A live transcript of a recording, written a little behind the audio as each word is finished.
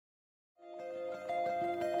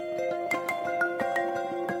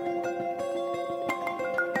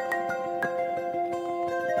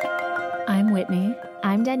Whitney.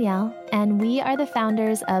 I'm Danielle, and we are the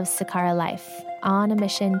founders of Sakara Life, on a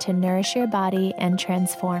mission to nourish your body and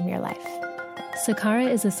transform your life.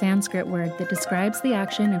 Sakara is a Sanskrit word that describes the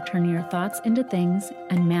action of turning your thoughts into things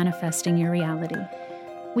and manifesting your reality.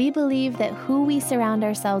 We believe that who we surround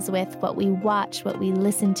ourselves with, what we watch, what we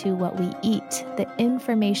listen to, what we eat, the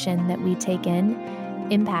information that we take in,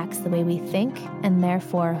 impacts the way we think and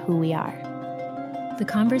therefore who we are. The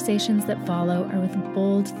conversations that follow are with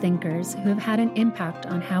bold thinkers who have had an impact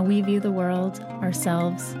on how we view the world,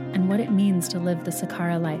 ourselves, and what it means to live the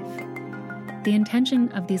Sakara life. The intention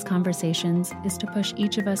of these conversations is to push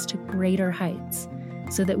each of us to greater heights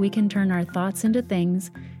so that we can turn our thoughts into things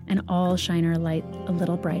and all shine our light a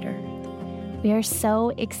little brighter. We are so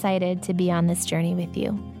excited to be on this journey with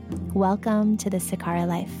you. Welcome to the Sakara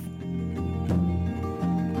Life.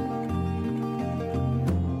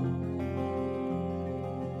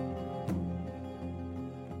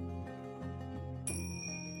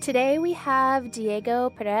 Today we have Diego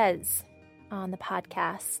Perez on the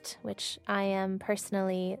podcast, which I am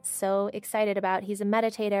personally so excited about. He's a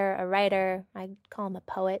meditator, a writer. I call him a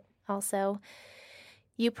poet also.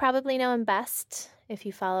 You probably know him best if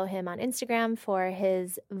you follow him on Instagram for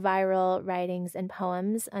his viral writings and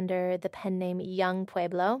poems under the pen name Young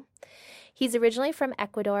Pueblo. He's originally from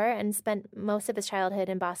Ecuador and spent most of his childhood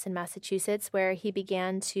in Boston, Massachusetts, where he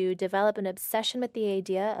began to develop an obsession with the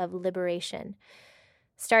idea of liberation.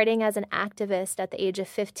 Starting as an activist at the age of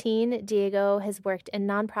 15, Diego has worked in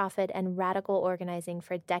nonprofit and radical organizing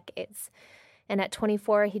for decades. And at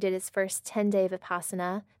 24, he did his first 10-day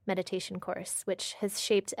Vipassana meditation course, which has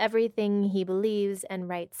shaped everything he believes and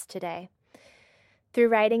writes today. Through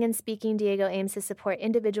writing and speaking, Diego aims to support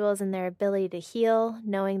individuals in their ability to heal,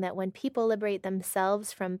 knowing that when people liberate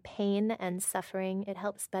themselves from pain and suffering, it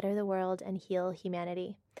helps better the world and heal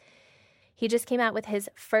humanity. He just came out with his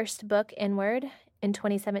first book, Inward, in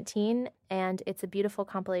 2017, and it's a beautiful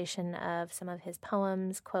compilation of some of his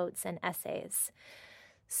poems, quotes, and essays.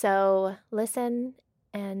 So listen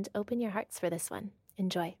and open your hearts for this one.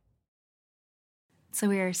 Enjoy. So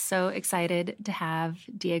we are so excited to have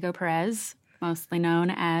Diego Perez, mostly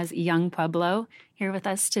known as Young Pueblo, here with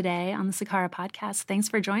us today on the Sakara podcast. Thanks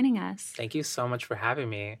for joining us. Thank you so much for having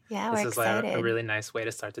me. Yeah, this we're is excited. Like a really nice way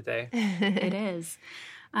to start the day. It is.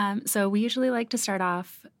 So we usually like to start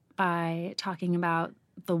off by talking about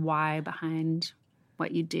the why behind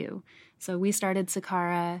what you do. So we started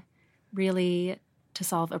Sakara really to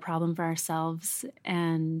solve a problem for ourselves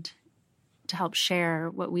and to help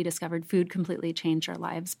share what we discovered. Food completely changed our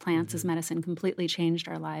lives. Plants as medicine completely changed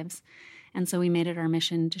our lives. And so we made it our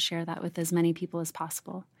mission to share that with as many people as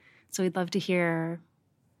possible. So we'd love to hear,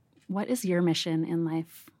 what is your mission in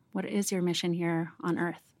life? What is your mission here on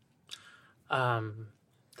Earth?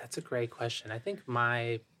 That's a great question. I think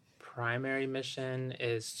my primary mission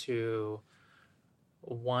is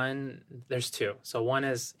there's two. So one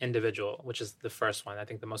is individual, which is the first one. I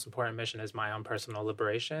think the most important mission is my own personal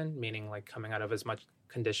liberation, meaning like coming out of as much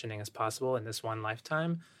conditioning as possible in this one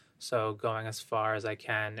lifetime. So going as far as I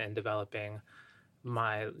can in developing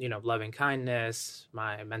my, loving kindness,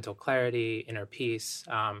 my mental clarity, inner peace,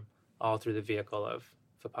 all through the vehicle of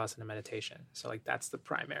Vipassana meditation. So like that's the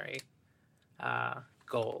primary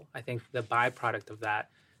goal. I think the byproduct of that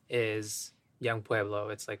is Young Pueblo.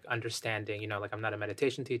 It's like understanding, like I'm not a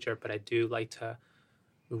meditation teacher, but I do like to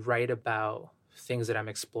write about things that I'm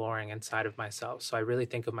exploring inside of myself. So I really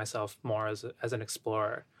think of myself more as an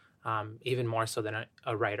explorer, even more so than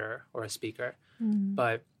a writer or a speaker.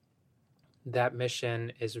 But that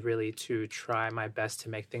mission is really to try my best to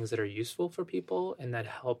make things that are useful for people and that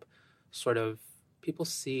help sort of people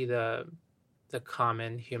see the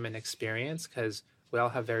common human experience, because we all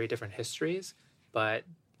have very different histories, but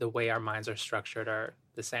the way our minds are structured are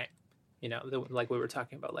the same. Like we were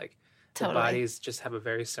talking about, like Totally. The bodies just have a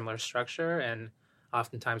very similar structure, and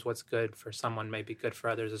oftentimes what's good for someone may be good for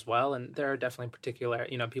others as well. And there are definitely particular,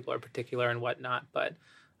 people are particular and whatnot, but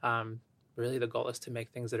really the goal is to make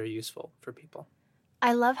things that are useful for people.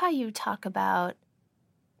 I love how you talk about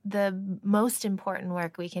the most important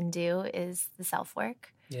work we can do is the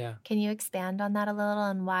self-work. Yeah. Can you expand on that a little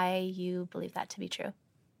and why you believe that to be true?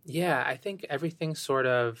 Yeah, I think everything sort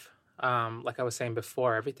of, like I was saying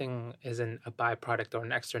before, everything isn't a byproduct or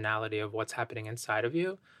an externality of what's happening inside of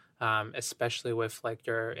you, especially with like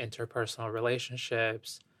your interpersonal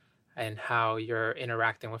relationships and how you're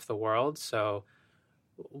interacting with the world. So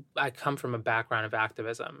I come from a background of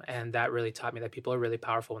activism, and that really taught me that people are really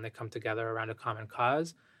powerful when they come together around a common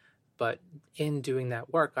cause. But in doing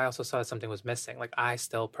that work, I also saw that something was missing. Like I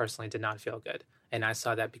still personally did not feel good. And I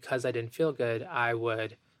saw that because I didn't feel good, I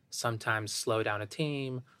would sometimes slow down a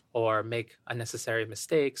team or make unnecessary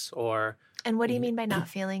mistakes or. And what do you mean by not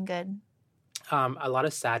feeling good? A lot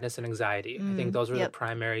of sadness and anxiety. I think those were the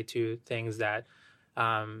primary two things that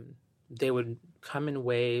they would come in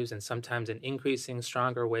waves, and sometimes in increasing,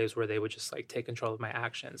 stronger waves where they would just like take control of my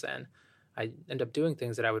actions. And I end up doing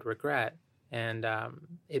things that I would regret. And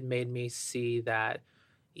it made me see that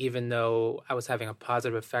even though I was having a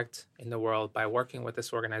positive effect in the world by working with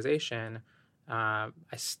this organization, I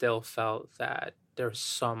still felt that there was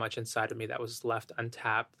so much inside of me that was left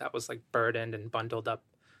untapped, that was like burdened and bundled up,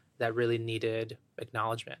 that really needed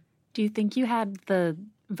acknowledgement. Do you think you had the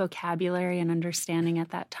vocabulary and understanding at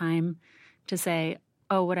that time to say,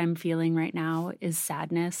 oh, what I'm feeling right now is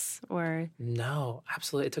sadness? Or No,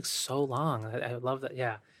 absolutely. It took so long. I love that.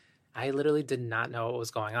 Yeah. I literally did not know what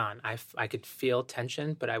was going on. I could feel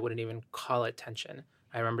tension, but I wouldn't even call it tension.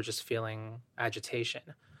 I remember just feeling agitation.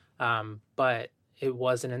 But it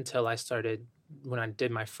wasn't until I started, when I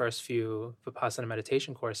did my first few Vipassana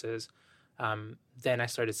meditation courses, then I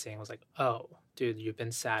started seeing, I was like, oh, dude, you've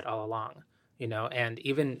been sad all along, and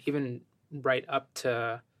even right up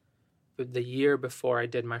to the year before I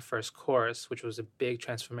did my first course, which was a big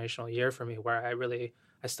transformational year for me, where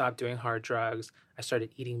I stopped doing hard drugs. I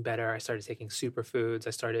started eating better. I started taking superfoods.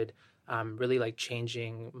 I started really like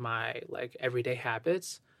changing my like everyday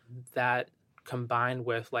habits. That combined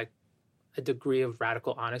with like a degree of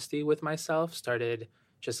radical honesty with myself started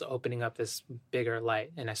just opening up this bigger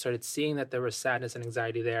light. And I started seeing that there was sadness and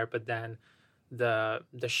anxiety there, but then the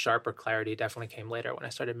sharper clarity definitely came later when I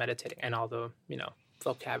started meditating and all the,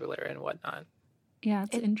 vocabulary and whatnot. yeah,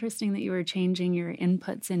 it's interesting that you were changing your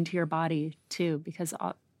inputs into your body too, because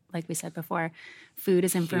like we said before, food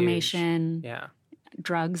is information. Huge. Yeah.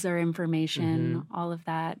 Drugs are information. All of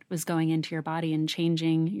that was going into your body and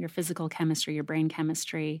changing your physical chemistry, your brain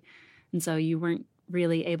chemistry. And so you weren't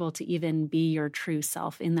really able to even be your true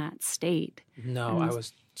self in that state. No, I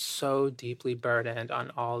was so deeply burdened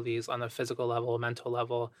on all these, on the physical level, mental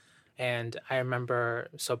level. And I remember,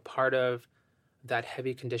 so part of that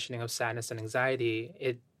heavy conditioning of sadness and anxiety,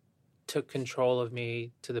 it took control of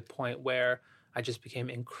me to the point where I just became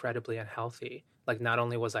incredibly unhealthy. Like, not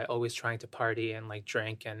only was I always trying to party and like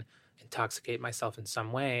drink and intoxicate myself in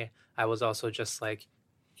some way, I was also just like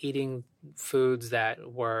eating foods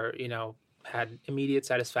that were, had immediate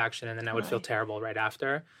satisfaction, and then I would feel terrible right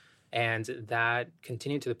after. And that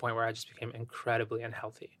continued to the point where I just became incredibly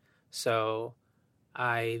unhealthy. So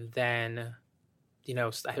I then,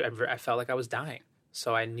 I felt like I was dying.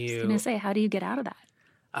 So I knew. I was going to say, how do you get out of that?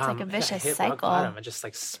 It's like a vicious I hit cycle. Rock bottom and just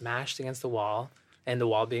like smashed against the wall, and the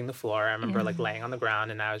wall being the floor. I remember like laying on the ground,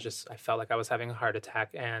 and I felt like I was having a heart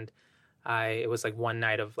attack. And it was like one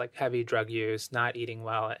night of like heavy drug use, not eating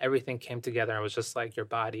well. Everything came together. I was just like, your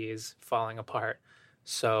body is falling apart.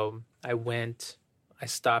 So I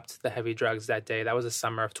stopped the heavy drugs that day. That was the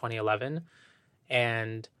summer of 2011.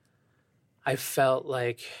 And I felt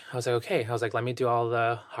like, I was like, okay. I was like, let me do all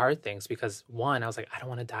the hard things, because one, I was like, I don't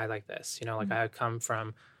want to die like this. I come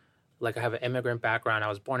from, like, I have an immigrant background. I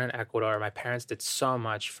was born in Ecuador. My parents did so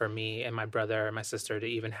much for me and my brother and my sister to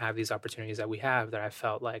even have these opportunities that we have, that I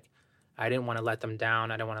felt like I didn't want to let them down.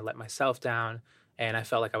 I didn't want to let myself down. And I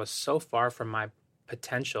felt like I was so far from my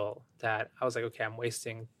potential that I was like, okay, I'm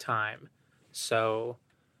wasting time. So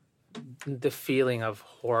the feeling of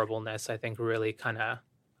horribleness, I think, really kind of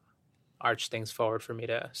arched things forward for me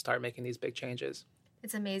to start making these big changes.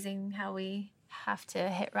 It's amazing how we have to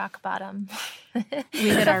hit rock bottom. We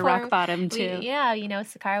hit our rock bottom too.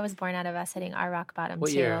 Sakara was born out of us hitting our rock bottom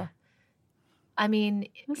what too. Year? I mean,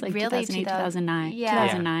 it was like really 2008, 2009. Yeah.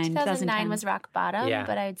 2009 was rock bottom, Yeah.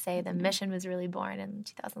 but I would say the mission was really born in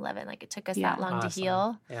 2011. Like, it took us Yeah. that long to Awesome.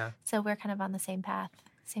 heal. Yeah. So we're kind of on the same path,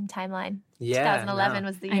 same timeline. Yeah. 2011 no.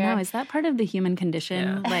 was the I year. know. Is that part of the human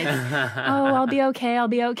condition? Yeah. Like, oh, I'll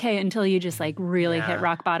be okay, until you just like really Yeah. hit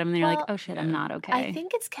rock bottom, and then you're Well, like, oh shit, I'm not okay. I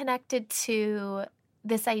think it's connected to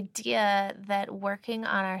this idea that working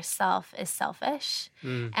on ourself is selfish.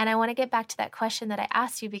 Mm. And I want to get back to that question that I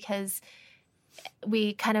asked you, because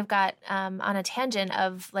we kind of got on a tangent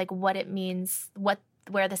of like what it means,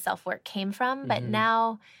 where the self-work came from. But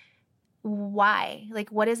now, why? Like,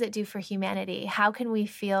 what does it do for humanity? How can we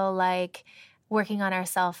feel like working on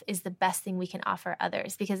ourselves is the best thing we can offer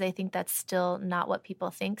others? Because I think that's still not what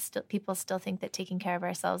people think. People still think that taking care of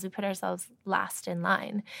ourselves, we put ourselves last in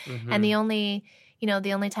line. And the only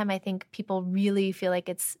time I think people really feel like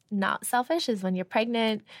it's not selfish is when you're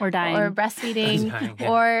pregnant or dying or breastfeeding Dying,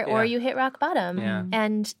 yeah. or you hit rock bottom. Yeah.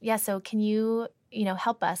 And so can you,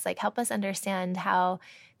 help us understand how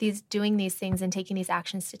doing these things and taking these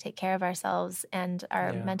actions to take care of ourselves and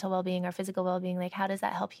our mental well-being, our physical well-being, like, how does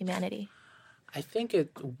that help humanity? I think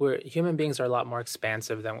we're human beings are a lot more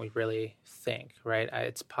expansive than we really think, right?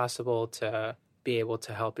 It's possible to be able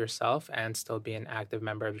to help yourself and still be an active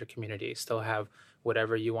member of your community, still have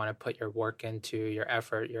whatever you want to put your work into, your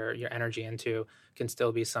effort, your energy into, can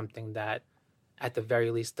still be something that at the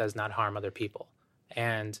very least does not harm other people.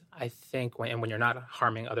 And I think when you're not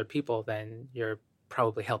harming other people, then you're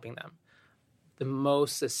probably helping them. The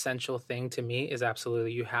most essential thing to me is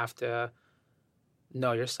absolutely you have to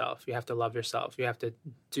know yourself. You have to love yourself. You have to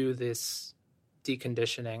do this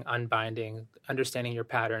deconditioning, unbinding, understanding your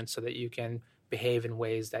patterns so that you can behave in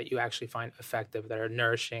ways that you actually find effective, that are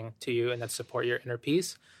nourishing to you and that support your inner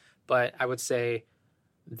peace. But I would say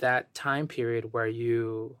that time period where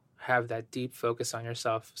you have that deep focus on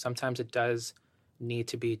yourself, sometimes it does need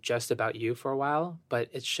to be just about you for a while, but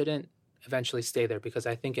it shouldn't eventually stay there, because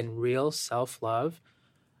I think in real self-love,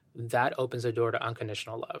 that opens the door to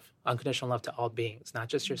unconditional love to all beings, not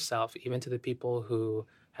just yourself, even to the people who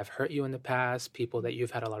have hurt you in the past, people that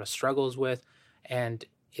you've had a lot of struggles with. And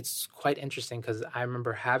it's quite interesting because I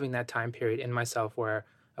remember having that time period in myself where,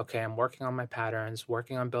 okay, I'm working on my patterns,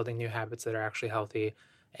 working on building new habits that are actually healthy.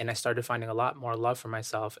 And I started finding a lot more love for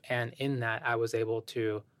myself. And in that, I was able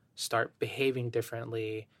to start behaving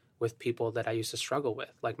differently with people that I used to struggle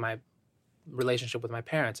with. Like my relationship with my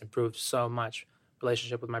parents improved so much,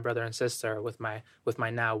 relationship with my brother and sister, with my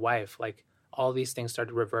now wife. Like all these things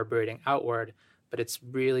started reverberating outward. But it's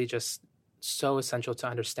really just so essential to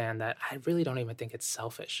understand that I really don't even think it's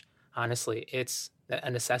selfish. Honestly, it's a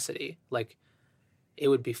necessity. Like it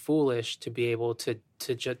would be foolish to be able to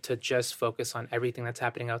just focus on everything that's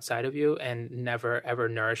happening outside of you and never ever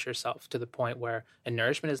nourish yourself to the point where, and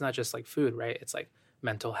nourishment is not just like food, right? It's like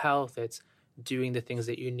mental health. It's doing the things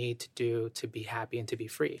that you need to do to be happy and to be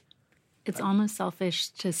free. It's almost selfish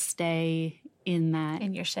to stay in that.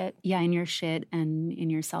 In your shit. Yeah, in your shit and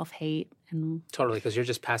in your self-hate. And totally, because you're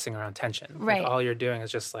just passing around tension. Right. Like all you're doing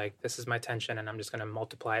is just like, this is my tension and I'm just going to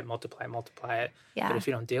multiply it. Yeah. But if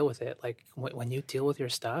you don't deal with it, like when you deal with your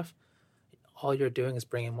stuff, all you're doing is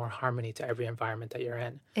bringing more harmony to every environment that you're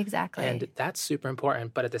in. Exactly. And that's super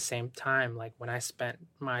important. But at the same time, like when I spent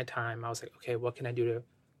my time, I was like, okay, what can I do to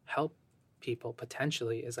help people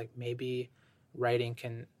potentially? Is like maybe writing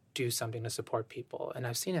can do something to support people. And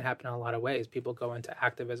I've seen it happen in a lot of ways. People go into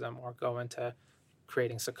activism or go into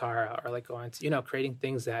creating Sakara or like go into, creating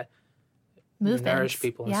things that nourish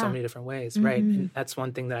people in so many different ways. Mm-hmm. Right. And that's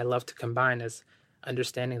one thing that I love to combine is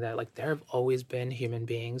understanding that like there have always been human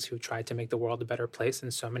beings who tried to make the world a better place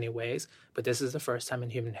in so many ways. But this is the first time in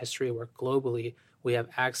human history where globally we have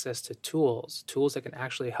access to tools that can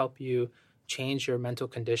actually help you change your mental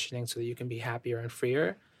conditioning so that you can be happier and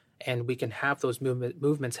freer. And we can have those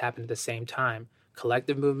movements happen at the same time,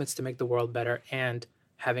 collective movements to make the world better and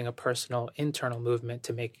having a personal internal movement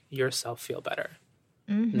to make yourself feel better.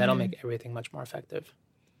 Mm-hmm. And that'll make everything much more effective.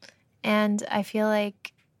 And I feel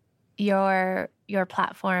like your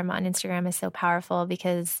platform on Instagram is so powerful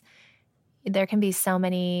because there can be so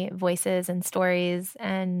many voices and stories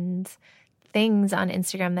and things on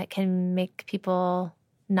Instagram that can make people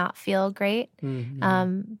not feel great.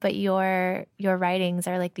 Mm-hmm. But your writings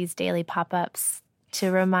are like these daily pop-ups to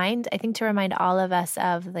remind all of us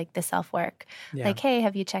of like the self-work. Yeah. Like, hey,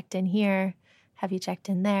 have you checked in here? Have you checked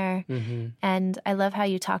in there? Mm-hmm. And I love how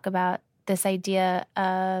you talk about this idea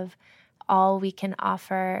of all we can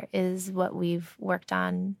offer is what we've worked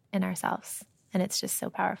on in ourselves. And it's just so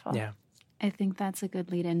powerful. Yeah. I think that's a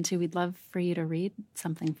good lead into. We'd love for you to read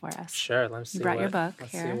something for us. Sure. Let's see. You brought your book.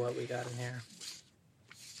 Let's see what we got in here.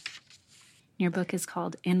 Your book is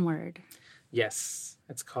called Inward. Yes,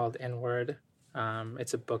 it's called Inward.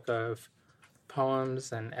 It's a book of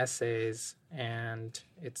poems and essays, and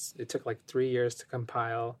it took like 3 years to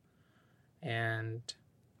compile, and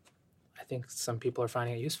I think some people are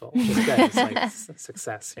finding it useful, which is good. It's like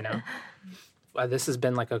success, This has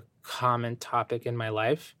been like a common topic in my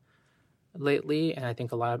life lately, and I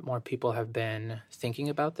think a lot more people have been thinking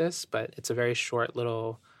about this, but it's a very short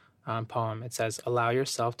little poem. It says, allow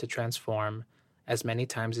yourself to transform as many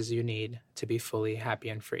times as you need to be fully happy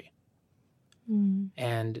and free.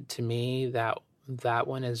 And to me, that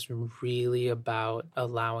one is really about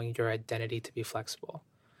allowing your identity to be flexible.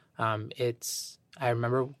 I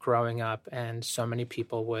remember growing up and so many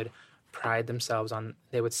people would pride themselves on,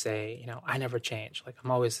 they would say, I never change. Like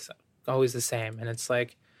I'm always the same. And it's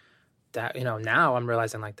like that, now I'm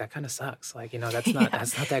realizing like that kind of sucks. Like, that's not,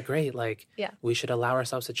 that's not that great. Like we should allow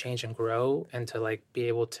ourselves to change and grow and to like be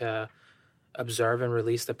able to observe and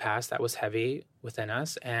release the past that was heavy within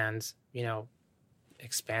us and,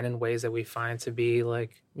 expand in ways that we find to be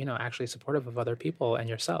like, actually supportive of other people and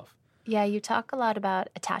yourself. Yeah, you talk a lot about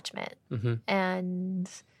attachment. Mm-hmm. And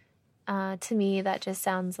to me, that just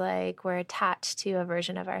sounds like we're attached to a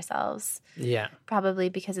version of ourselves. Yeah. Probably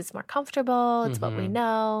because it's more comfortable, it's what we Mm-hmm.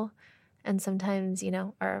 know. And sometimes,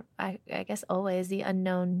 or I guess always, the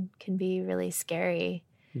unknown can be really scary.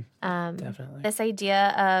 Definitely. This idea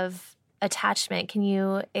of attachment, can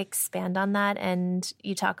you expand on that? And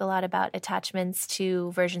you talk a lot about attachments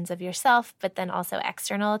to versions of yourself, but then also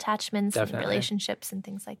external attachments and relationships and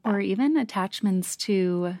things like that. Or even attachments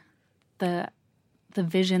to the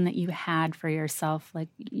vision that you had for yourself, like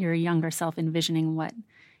your younger self envisioning what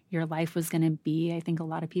your life was going to be. I think a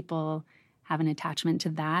lot of people have an attachment to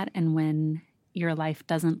that. And when your life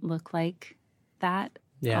doesn't look like that,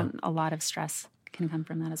 a lot of stress can come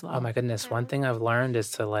from that as well. Oh my goodness. One thing I've learned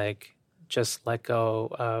is to just let go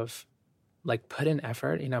of put in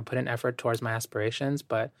effort towards my aspirations,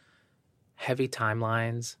 but heavy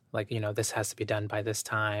timelines, this has to be done by this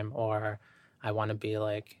time, or I want to be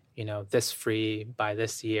this free by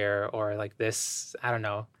this year, or this, I don't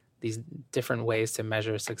know, these different ways to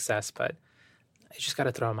measure success, but you just got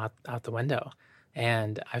to throw them out the window.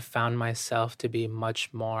 And I found myself to make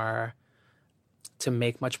much more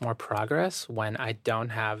progress when I don't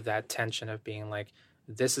have that tension of being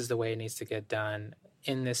this is the way it needs to get done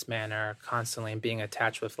in this manner constantly, and being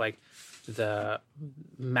attached with the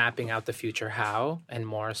mapping out the future how, and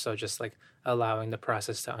more so just allowing the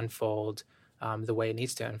process to unfold the way it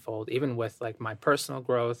needs to unfold, even with my personal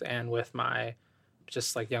growth and with my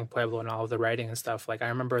just Young Pueblo and all of the writing and stuff. I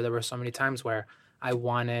remember there were so many times where I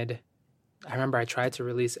tried to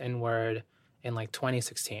release Inward in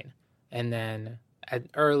 2016, and then in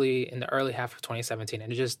the early half of 2017,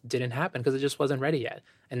 and it just didn't happen because it just wasn't ready yet.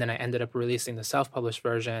 And then I ended up releasing the self-published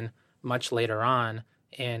version much later on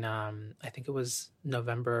in I think it was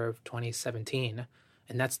November of 2017,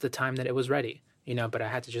 and that's the time that it was ready, but I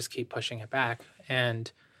had to just keep pushing it back. And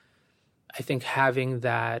I think having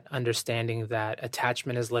that understanding that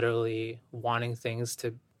attachment is literally wanting things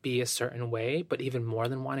to be a certain way, but even more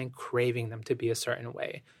than wanting, craving them to be a certain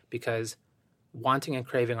way, because wanting and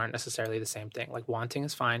craving aren't necessarily the same thing. Wanting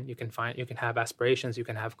is fine. You can have aspirations, you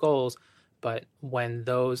can have goals, but when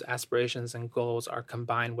those aspirations and goals are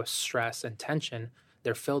combined with stress and tension,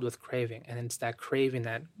 they're filled with craving. And it's that craving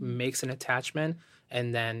that makes an attachment,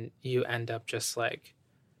 and then you end up just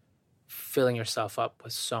filling yourself up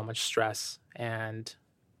with so much stress and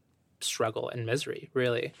struggle and misery,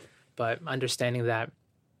 really. But understanding that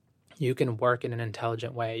you can work in an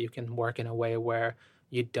intelligent way, you can work in a way where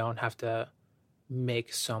you don't have to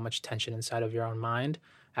make so much tension inside of your own mind,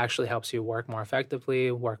 actually helps you work more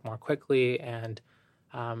effectively, work more quickly, and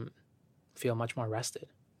feel much more rested.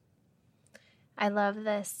 I love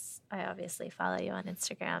this. I obviously follow you on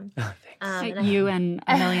Instagram. Oh, thanks. You and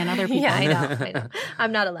a million other people. Yeah, I know.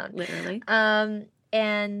 I'm not alone. Literally.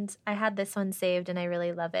 And I had this one saved, and I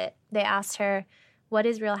really love it. They asked her, "What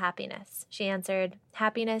is real happiness?" She answered,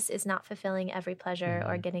 "Happiness is not fulfilling every pleasure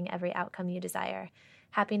or getting every outcome you desire.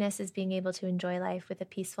 Happiness is being able to enjoy life with a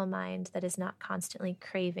peaceful mind that is not constantly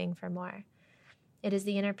craving for more. It is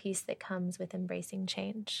the inner peace that comes with embracing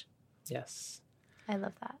change." Yes. I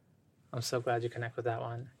love that. I'm so glad you connect with that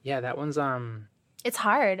one. Yeah, that one's It's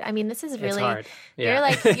hard. I mean, this is really, it's hard.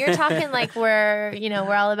 Yeah. you're talking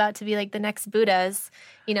we're all about to be the next Buddhas.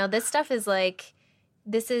 This stuff is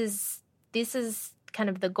this is kind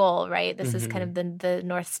of the goal, right? This is kind of the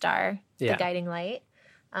North Star, the guiding light.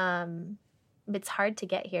 It's hard to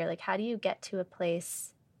get here. How do you get to a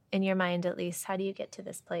place, in your mind at least, how do you get to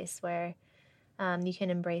this place where you can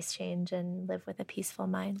embrace change and live with a peaceful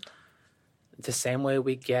mind? The same way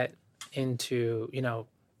we get into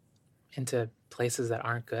places that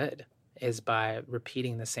aren't good is by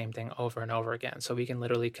repeating the same thing over and over again. So we can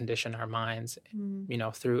literally condition our minds,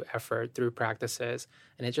 through effort, through practices,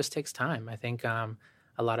 and it just takes time. I think a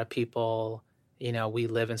lot of people, we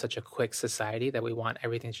live in such a quick society that we want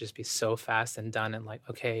everything to just be so fast and done, and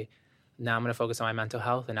okay, now I'm going to focus on my mental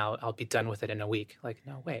health and I'll be done with it in a week.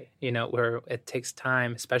 No way. Where it takes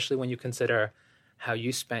time, especially when you consider how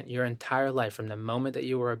you spent your entire life from the moment that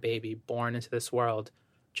you were a baby born into this world,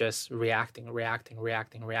 just reacting.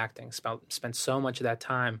 Spent so much of that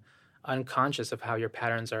time unconscious of how your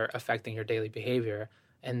patterns are affecting your daily behavior.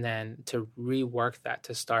 And then to rework that,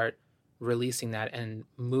 to start releasing that and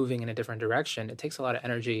moving in a different direction, it takes a lot of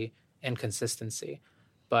energy and consistency.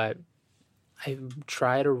 But I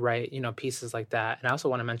try to write, pieces like that. And I also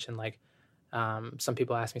want to mention, some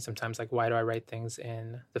people ask me sometimes, why do I write things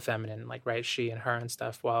in the feminine, write she and her and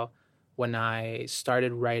stuff? Well, when I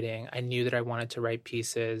started writing, I knew that I wanted to write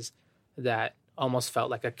pieces that almost felt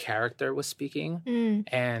like a character was speaking.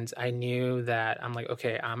 And I knew that I'm like,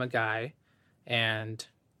 okay, I'm a guy, and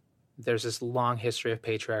there's this long history of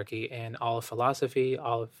patriarchy in all of philosophy,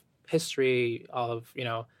 all of history, all of,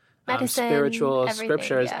 Medicine, spiritual everything,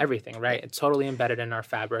 scriptures, yeah. everything, right? It's totally embedded in our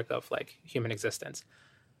fabric of like human existence.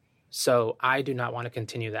 So I do not want to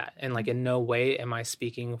continue that. And like in no way am I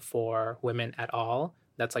speaking for women at all.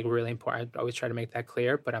 That's like really important. I always try to make that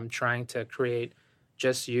clear, but I'm trying to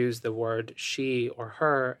just use the word she or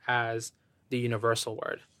her as the universal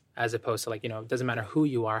word, as opposed to like, it doesn't matter who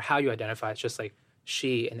you are, how you identify. It's just like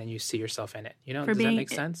she, and then you see yourself in it. For Does that make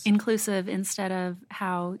sense? Inclusive, instead of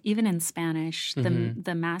how, even in Spanish,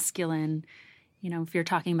 the masculine, if you're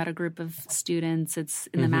talking about a group of students, it's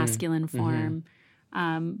in the masculine form.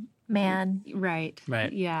 Man. Right.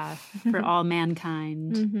 Right. Yeah. For all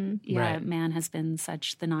mankind. Yeah. Right. Man has been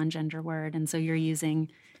such the non-gender word. And so you're using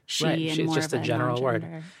she right. and She's more just of a general word.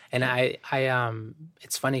 non-gender. And I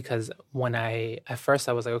it's funny because at first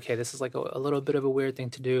I was like, okay, this is like a little bit of a weird thing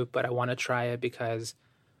to do, but I want to try it because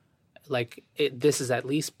like this is at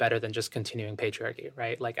least better than just continuing patriarchy,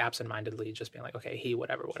 right? Like absentmindedly just being like, okay, he,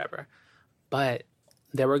 whatever. But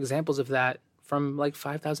there were examples of that from like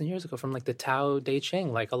 5,000 years ago, from like the Tao Te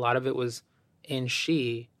Ching. Like a lot of it was in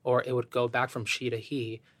she, or it would go back from she to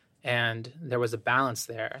he. And there was a balance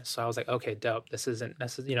there. So I was like, okay, dope. This isn't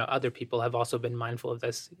necessarily, other people have also been mindful of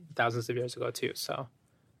this thousands of years ago too. So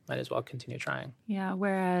might as well continue trying. Yeah.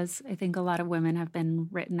 Whereas I think a lot of women have been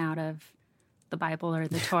written out of the Bible or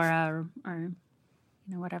the Torah or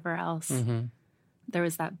whatever else. There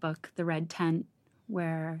was that book, The Red Tent,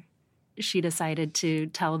 where she decided to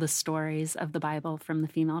tell the stories of the Bible from the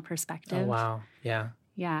female perspective. Oh, wow. Yeah.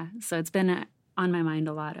 Yeah. So it's been on my mind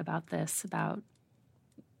a lot about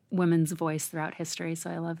women's voice throughout history. So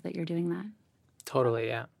I love that you're doing that. Totally,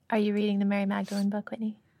 yeah. Are you reading the Mary Magdalene book,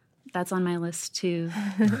 Whitney? That's on my list, too.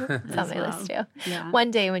 It's on my list, too. Yeah.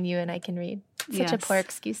 One day when you and I can read. Such a Yes. poor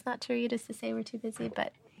excuse not to read is to say we're too busy,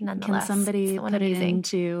 but nonetheless. Can somebody it's one put it amazing.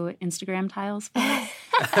 into Instagram tiles for us?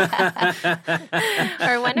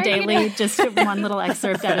 Or when are you Daily, just one little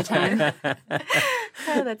excerpt at a time.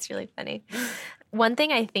 Oh, that's really funny. One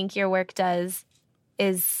thing I think your work does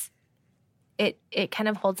is it kind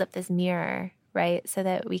of holds up this mirror, right? So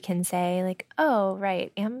that we can say like, oh,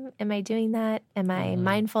 right, am I doing that? Am I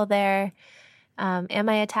mindful there? Am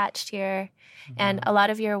I attached here? And a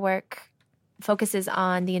lot of your work focuses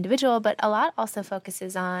on the individual, but a lot also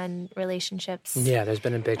focuses on relationships. Yeah, there's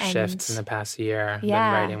been a big shift in the past year. I've been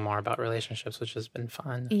writing more about relationships, which has been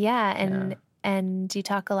fun. Yeah, and you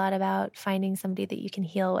talk a lot about finding somebody that you can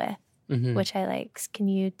heal with, which I like. Can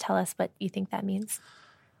you tell us what you think that means?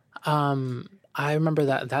 I remember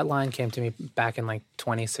that line came to me back in like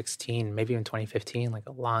 2016, maybe even 2015, like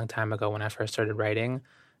a long time ago when I first started writing.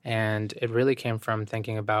 And it really came from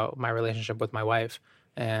thinking about my relationship with my wife.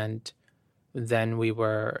 And then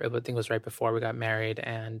I think it was right before we got married,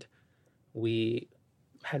 and we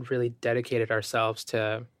had really dedicated ourselves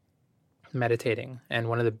to meditating. And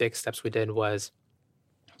one of the big steps we did was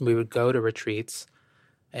we would go to retreats,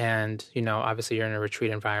 and, obviously you're in a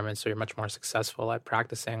retreat environment, so you're much more successful at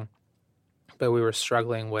practicing. But we were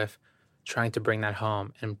struggling with trying to bring that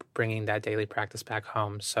home and bringing that daily practice back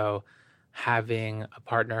home. So having a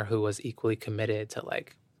partner who was equally committed to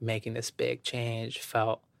like making this big change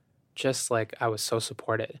felt just like I was so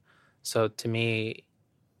supported. So to me,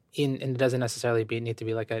 and it doesn't necessarily need to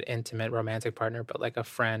be like an intimate romantic partner, but like a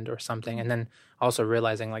friend or something. And then also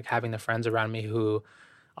realizing like having the friends around me who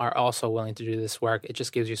are also willing to do this work, it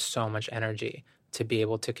just gives you so much energy to be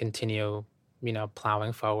able to continue,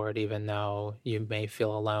 plowing forward, even though you may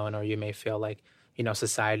feel alone or you may feel like,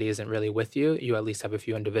 society isn't really with you. You at least have a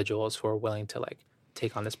few individuals who are willing to like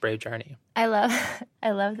take on this brave journey. I love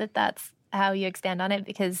that that's how you expand on it,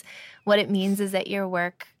 because what it means is that your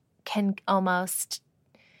work can almost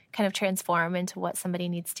kind of transform into what somebody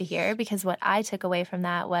needs to hear. Because what I took away from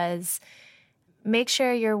that was make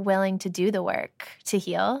sure you're willing to do the work to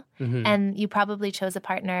heal. And you probably chose a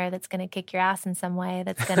partner that's going to kick your ass in some way,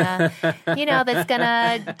 that's going to, that's going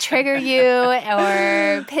to trigger you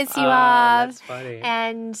or piss you off. That's funny.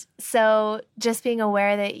 And so just being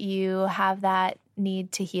aware that you have that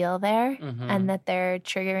need to heal there and that they're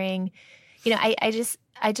triggering, I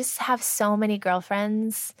just have so many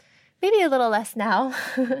girlfriends, maybe a little less now,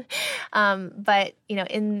 but,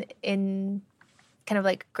 in kind of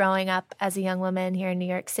like growing up as a young woman here in New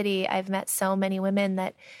York City, I've met so many women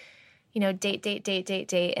that,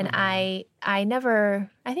 date. And I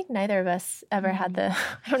think neither of us ever had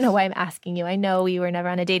I don't know why I'm asking you. I know we were never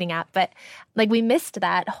on a dating app, but like we missed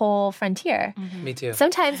that whole frontier. Me too.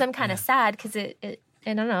 Sometimes I'm kind of sad because it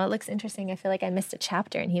I don't know. It looks interesting. I feel like I missed a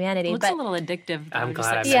chapter in humanity. It looks a little addictive. Though. I'm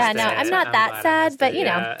glad I missed yeah, it. no, I'm not that sad, but you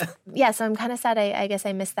know, Yeah. so I'm kind of sad. I guess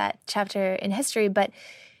I missed that chapter in history, but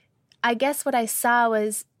I guess what I saw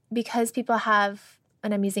was because people have,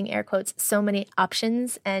 and I'm using air quotes, so many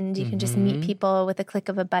options, and you can just meet people with a click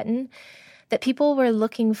of a button, that people were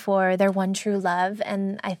looking for their one true love,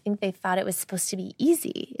 and I think they thought it was supposed to be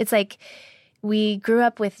easy. It's like we grew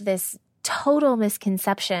up with this total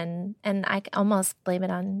misconception, and I almost blame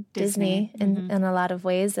it on Disney in a lot of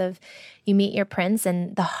ways, of you meet your prince,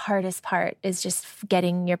 and the hardest part is just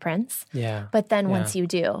getting your prince. Yeah. But then once you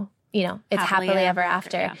do, you know, it's happily ever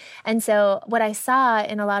after. Yeah. And so what I saw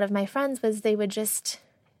in a lot of my friends was they would just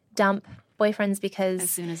dump boyfriends because as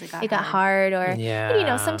soon as it got hard, or Yeah. you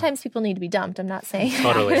know, sometimes people need to be dumped. I'm not saying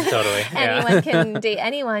Totally. Yeah. anyone can date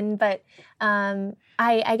anyone, but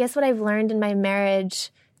I guess what I've learned in my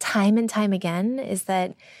marriage time and time again is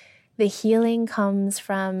that the healing comes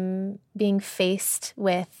from being faced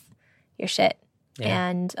with your shit. Yeah.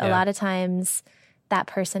 And a lot of times that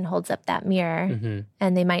person holds up that mirror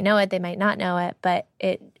and they might know it, they might not know it, but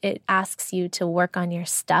it asks you to work on your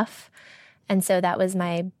stuff. And so that was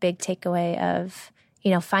my big takeaway of,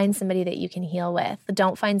 you know, find somebody that you can heal with.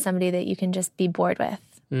 Don't find somebody that you can just be bored with.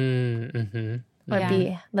 Let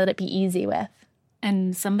it be easy with.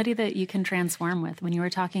 And somebody that you can transform with. When you were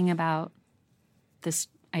talking about this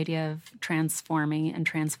idea of transforming and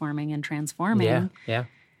transforming and transforming, Yeah.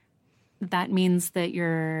 that means that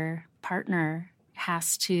your partner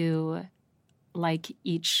has to like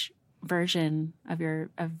each version of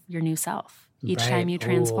your new self each time you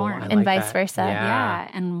transform, and vice versa. Yeah,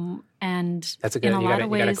 and that's a good. In a lot of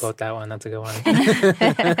ways, you gotta quote that one. That's a good one.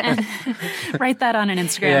 Write that on an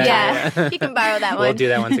Instagram. Yeah. You can borrow that one. We'll do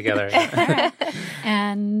that one together.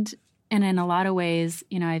 And in a lot of ways,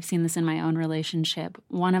 you know, I've seen this in my own relationship.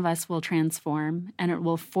 One of us will transform, and it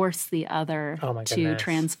will force the other to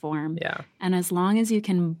transform. Yeah. And as long as you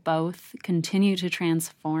can both continue to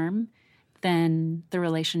transform, then the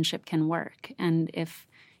relationship can work. And if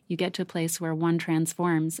you get to a place where one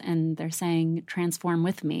transforms and they're saying, transform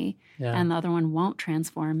with me, and the other one won't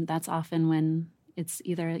transform, that's often when it's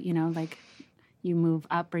either, you know, like you move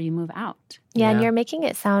up or you move out. Yeah, and you're making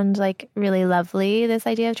it sound like really lovely, this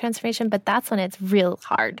idea of transformation, but that's when it's real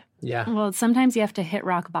hard. Yeah. Well, sometimes you have to hit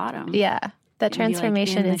rock bottom. Yeah. The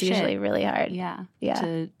transformation is usually really hard. Yeah.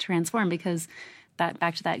 To transform, because that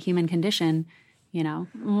back to that human condition, you know,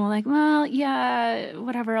 we're like, well, yeah,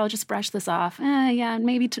 whatever, I'll just brush this off. Yeah,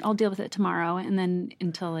 maybe I'll deal with it tomorrow. And then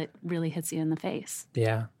until it really hits you in the face.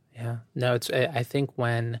 Yeah. Yeah. No, I think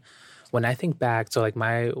when I think back, so like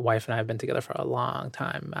my wife and I have been together for a long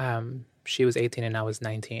time. She was 18 and I was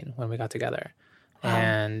 19 when we got together. Wow.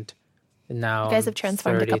 And now you guys have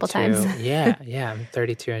transformed a couple times. Yeah. I'm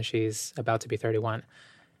 32 and she's about to be 31.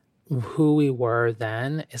 Who we were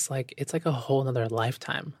then is like, it's like a whole nother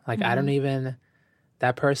lifetime. Like I don't even,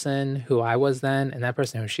 that person who I was then and that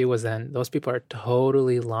person who she was then, those people are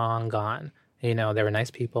totally long gone. You know, they were nice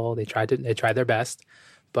people. They tried their best,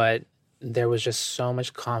 but there was just so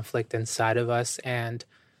much conflict inside of us, and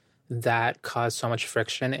that caused so much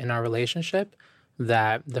friction in our relationship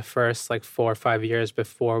that the first like 4 or 5 years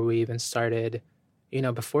before we even started, you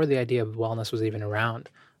know, before the idea of wellness was even around,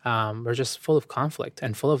 we're just full of conflict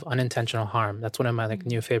and full of unintentional harm. That's one of my like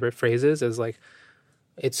new favorite phrases is like,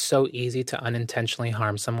 it's so easy to unintentionally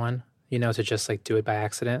harm someone, you know, to just like do it by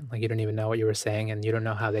accident. Like you don't even know what you were saying and you don't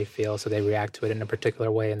know how they feel. So they react to it in a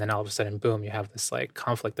particular way. And then all of a sudden, boom, you have this like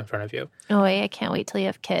conflict in front of you. Oh, wait, I can't wait till you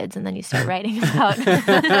have kids. And then you start writing about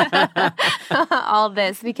all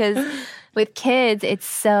this, because with kids, it's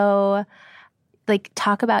so like,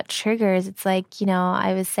 talk about triggers. It's like, you know,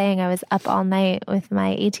 I was saying I was up all night with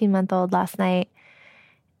my 18-month-old last night,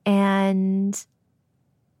 and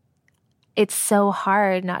it's so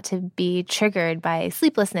hard not to be triggered by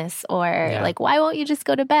sleeplessness or like, why won't you just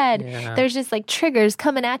go to bed? Yeah. There's just like triggers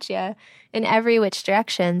coming at you in every which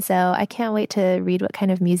direction. So I can't wait to read what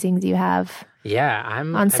kind of musings you have. Yeah,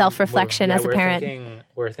 on self-reflection as a parent.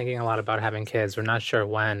 We're thinking a lot about having kids. We're not sure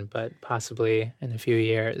when, but possibly in a few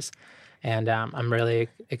years. And I'm really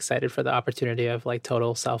excited for the opportunity of like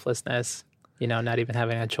total selflessness, you know, not even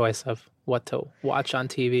having a choice of what to watch on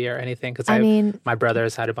TV or anything. Because my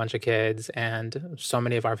brother's had a bunch of kids and so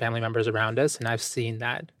many of our family members around us, and I've seen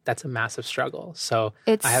that. That's a massive struggle. So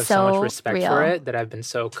I have so much respect for it that I've been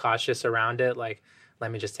so cautious around it. Like,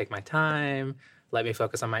 let me just take my time. Let me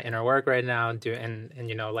focus on my inner work right now. And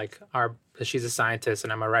you know, like because she's a scientist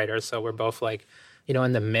and I'm a writer. So we're both like, you know,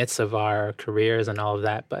 in the midst of our careers and all of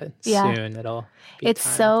that. But soon it'll be It's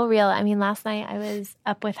time. so real. I mean, last night I was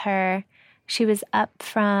up with her She was up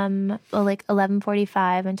from like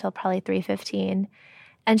 11:45 until probably 3:15.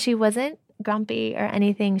 And she wasn't grumpy or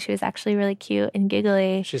anything. She was actually really cute and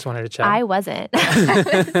giggly. She just wanted to chat. I wasn't.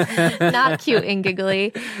 Not cute and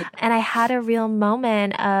giggly. And I had a real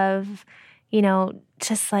moment of,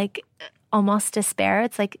 just like almost despair.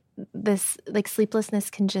 It's like this, like sleeplessness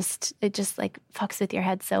it just like fucks with your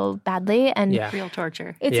head so badly. And real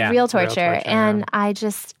torture. It's real torture. And I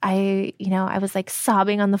was like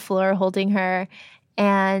sobbing on the floor holding her.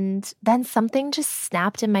 And then something just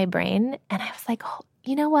snapped in my brain. And I was like, oh,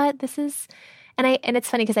 you know what? This is, and it's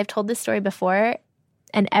funny because I've told this story before,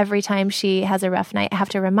 and every time she has a rough night, I have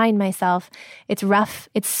to remind myself it's rough.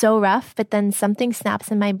 It's so rough, but then something snaps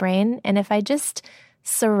in my brain. And if I just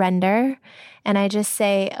surrender and I just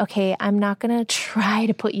say, okay, I'm not going to try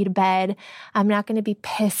to put you to bed. I'm not going to be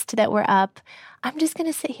pissed that we're up. I'm just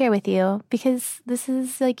going to sit here with you because this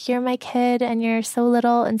is like, you're my kid and you're so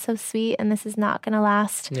little and so sweet. And this is not going to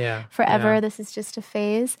last forever. Yeah. This is just a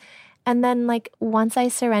phase. And then like once I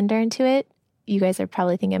surrender into it, you guys are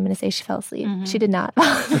probably thinking I'm going to say she fell asleep. Mm-hmm. She did not.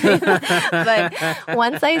 But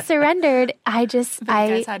once I surrendered, you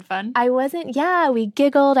guys had fun? I wasn't, we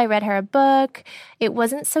giggled. I read her a book. It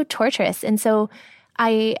wasn't so torturous. And so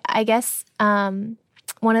I guess one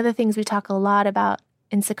of the things we talk a lot about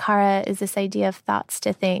in Sakara is this idea of thoughts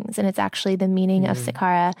to things. And it's actually the meaning of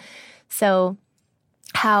Sakara. So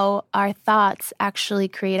how our thoughts actually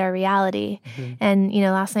create our reality. Mm-hmm. And,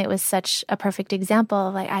 last night was such a perfect example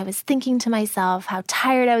of like, I was thinking to myself how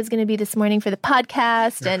tired I was going to be this morning for the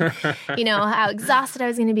podcast and, how exhausted I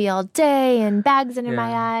was going to be all day and bags under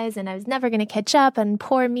my eyes and I was never going to catch up and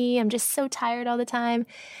poor me. I'm just so tired all the time.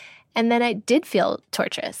 And then I did feel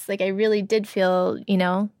torturous. Like I really did feel,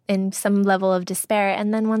 in some level of despair.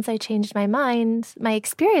 And then once I changed my mind, my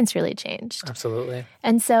experience really changed. Absolutely.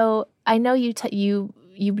 And so I know you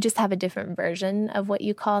just have a different version of what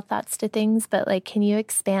you call thoughts to things, but like, can you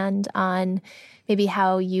expand on maybe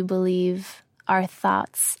how you believe our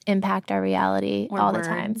thoughts impact our reality all the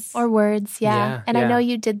time? Or words, yeah. And I know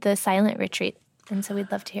you did the silent retreat, and so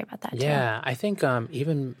we'd love to hear about that too. Yeah, I think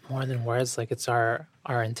even more than words, like it's our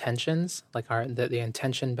intentions, like the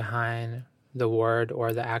intention behind the word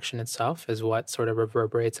or the action itself is what sort of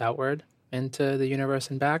reverberates outward into the universe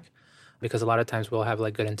and back. Because a lot of times we'll have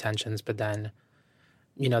like good intentions, but then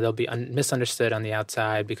they'll be misunderstood on the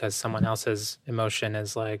outside because someone else's emotion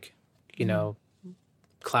is like,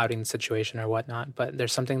 clouding the situation or whatnot. But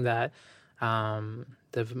there's something that my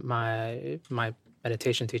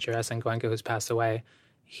meditation teacher, S.N. Goenka, who's passed away,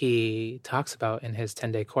 he talks about in his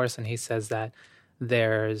 10-day course, and he says that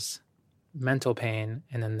there's mental pain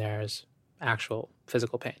and then there's actual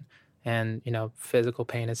physical pain. And, physical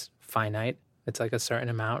pain is finite. It's like a certain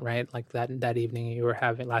amount, right? Like that evening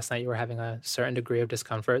last night you were having a certain degree of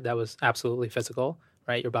discomfort that was absolutely physical,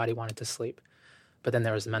 right? Your body wanted to sleep. But then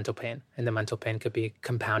there was the mental pain, and the mental pain could be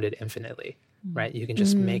compounded infinitely, right? You can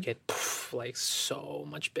just make it like so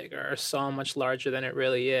much bigger, so much larger than it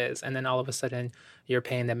really is. And then all of a sudden your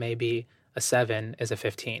pain that may be a 7 is a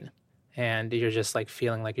 15. And you're just like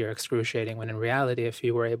feeling like you're excruciating, when in reality, if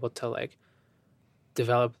you were able to like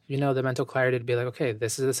develop, the mental clarity to be like, okay,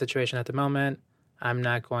 this is the situation at the moment. I'm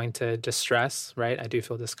not going to distress, right? I do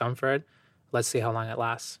feel discomfort. Let's see how long it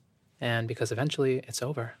lasts. And because eventually it's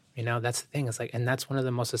over, that's the thing. It's like, and that's one of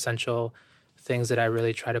the most essential things that I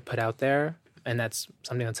really try to put out there. And that's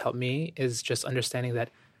something that's helped me, is just understanding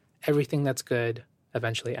that everything that's good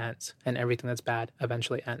eventually ends and everything that's bad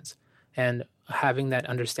eventually ends. And having that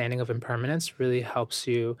understanding of impermanence really helps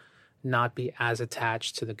you not be as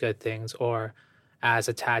attached to the good things or as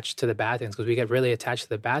attached to the bad things, because we get really attached to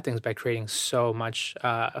the bad things by creating so much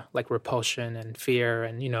like repulsion and fear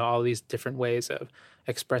and, all these different ways of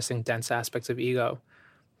expressing dense aspects of ego.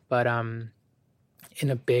 But in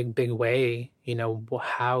a big, big way,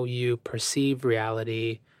 how you perceive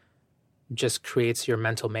reality just creates your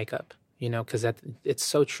mental makeup, because it's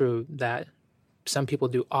so true that some people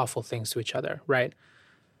do awful things to each other, right?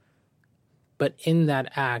 But in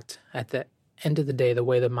that act, at the end of the day, the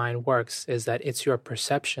way the mind works is that it's your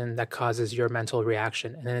perception that causes your mental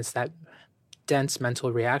reaction. And then it's that dense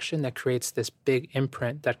mental reaction that creates this big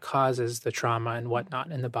imprint that causes the trauma and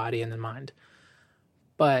whatnot in the body and the mind.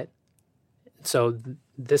 But so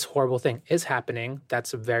this horrible thing is happening.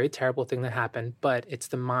 That's a very terrible thing that happened, but it's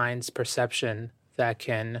the mind's perception that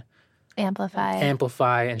can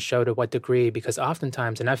amplify and show to what degree, because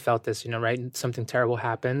oftentimes, and I've felt this, right? Something terrible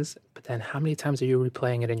happens, but then how many times are you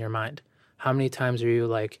replaying it in your mind? How many times are you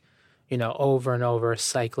like, over and over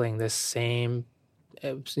cycling this same,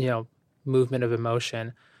 movement of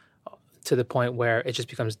emotion to the point where it just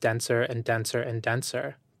becomes denser and denser and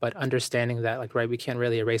denser? but understanding that, like, right, we can't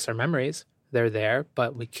really erase our memories. They're there,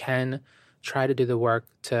 but we can try to do the work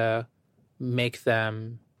to make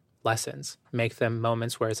them lessons, make them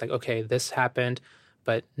moments where it's like, okay, this happened,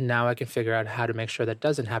 but now I can figure out how to make sure that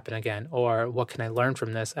doesn't happen again, or what can I learn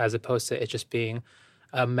from this, as opposed to it just being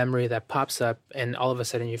a memory that pops up and all of a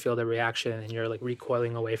sudden you feel the reaction and you're like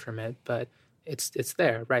recoiling away from it. But it's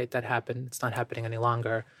there, right? That happened. It's not happening any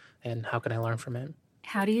longer. And how can I learn from it?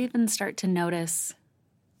 How do you even start to notice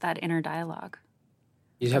that inner dialogue?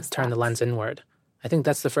 You have to turn the lens inward. I think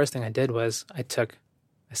that's the first thing I did was I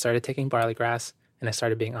started taking barley grass and I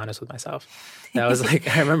started being honest with myself. That was like,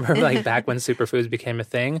 I remember like back when superfoods became a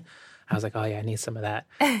thing, I was like, oh yeah, I need some of that.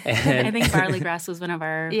 And I think barley grass was one of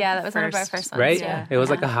our that was one of our first ones. Right? Yeah. It was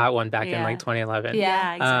like a hot one back in like 2011.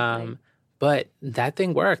 Yeah, exactly. But that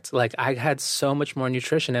thing worked. Like I had so much more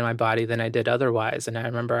nutrition in my body than I did otherwise. And I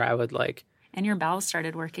remember I would like... And your bowels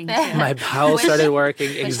started working too. My bowels started working.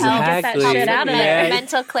 Exactly. Get that shit out of there.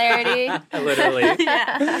 Mental clarity. Literally.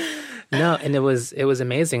 No, and it was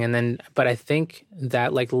amazing. And then, but I think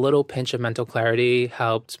that like little pinch of mental clarity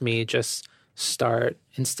helped me just start,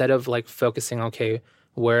 instead of like focusing, okay,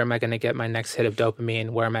 where am I going to get my next hit of dopamine?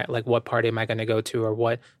 Where am I, like, what party am I going to go to? Or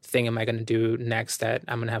what thing am I going to do next that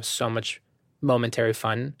I'm going to have so much momentary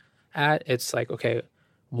fun at? It's like, okay,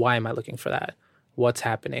 why am I looking for that? What's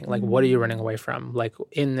happening? Like, what are you running away from? Like,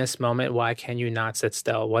 in this moment, why can you not sit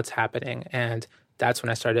still? What's happening? And that's when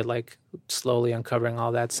I started, like, slowly uncovering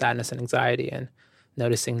all that sadness and anxiety and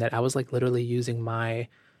noticing that I was, like, literally using my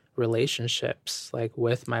relationships, like,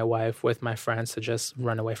 with my wife, with my friends, to just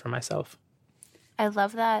run away from myself. I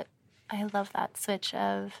love that. I love that switch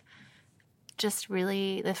of just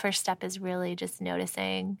really, the first step is really just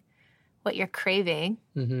noticing what you're craving.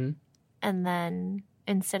 Mm-hmm. And then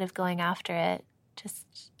instead of going after it,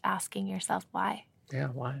 just asking yourself why. Yeah,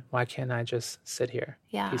 why? Why can't I just sit here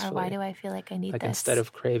peacefully? Or why do I feel like I need like this? Instead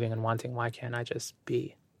of craving and wanting, why can't I just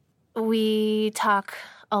be? We talk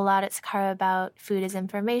a lot at Sakara about food as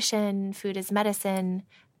information, food as medicine.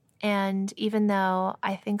 And even though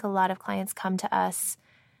I think a lot of clients come to us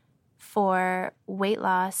for weight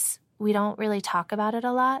loss, we don't really talk about it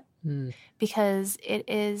a lot because it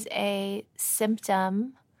is a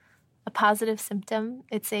symptom, a positive symptom.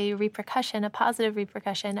 It's a repercussion, a positive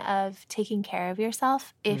repercussion of taking care of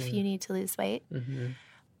yourself if you need to lose weight. Mm-hmm.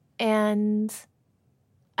 And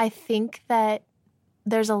I think that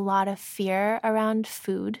there's a lot of fear around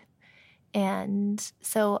food. And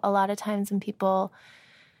so a lot of times when people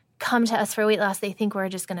come to us for weight loss, they think we're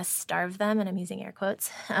just going to starve them, and I'm using air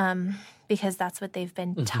quotes, because that's what they've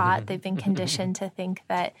been taught. They've been conditioned to think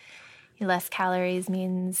that less calories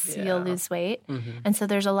means you'll lose weight. Mm-hmm. And so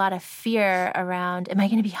there's a lot of fear around, am I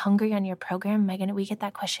going to be hungry on your program? We get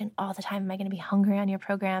that question all the time. Am I going to be hungry on your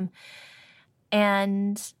program?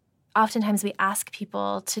 And oftentimes we ask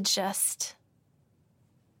people to just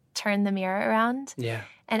turn the mirror around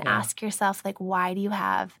and ask yourself, like, why do you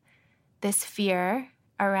have this fear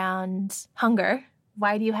around hunger?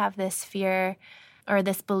 Why do you have this fear or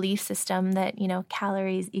this belief system that,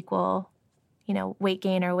 calories equal, weight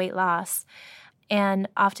gain or weight loss? And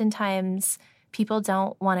oftentimes people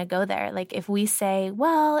don't want to go there. Like if we say,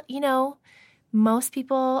 well, most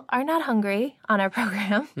people are not hungry on our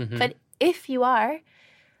program, but if you are,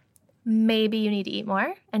 maybe you need to eat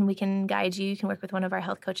more and we can guide you. You can work with one of our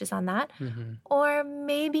health coaches on that. Or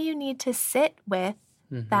maybe you need to sit with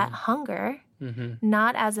that hunger,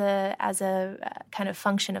 not as a kind of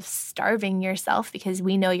function of starving yourself because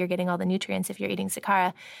we know you're getting all the nutrients if you're eating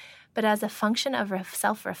Sakara, but as a function of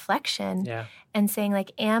self-reflection and saying,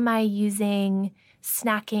 like, am I using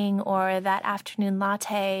snacking or that afternoon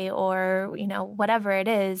latte or, whatever it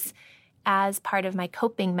is as part of my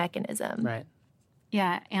coping mechanism? Right.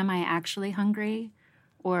 Yeah. Am I actually hungry,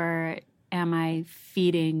 or am I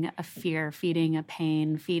feeding a fear, feeding a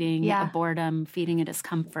pain, feeding a boredom, feeding a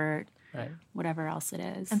discomfort, whatever else it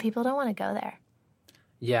is? And people don't want to go there.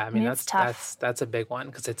 Yeah, I mean it's tough. That's a big one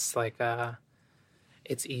because it's like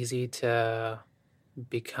it's easy to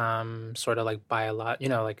become sort of like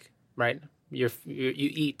right? You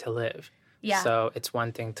eat to live. Yeah. So it's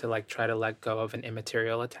one thing to like try to let go of an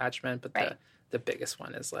immaterial attachment, but the biggest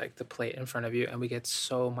one is like the plate in front of you, and we get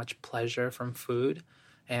so much pleasure from food,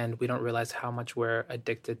 and we don't realize how much we're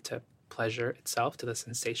addicted to pleasure itself, to the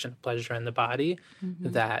sensation of pleasure in the body,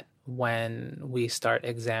 that when we start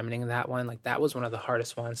examining that one, like that was one of the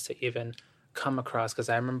hardest ones to even come across. Because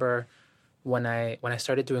I remember when I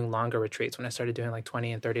started doing longer retreats, when I started doing like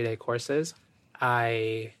 20 and 30-day courses,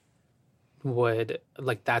 I would,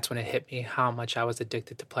 like, that's when it hit me how much I was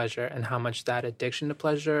addicted to pleasure and how much that addiction to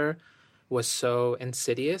pleasure was so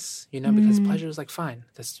insidious, because pleasure is like, fine,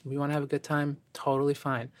 we want to have a good time, totally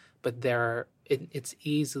fine. But it's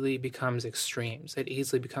easily becomes extremes. It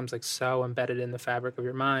easily becomes like so embedded in the fabric of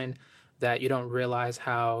your mind that you don't realize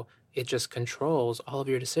how it just controls all of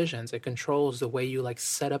your decisions. It controls the way you like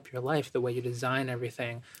set up your life, the way you design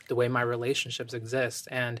everything, the way my relationships exist.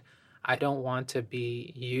 And I don't want to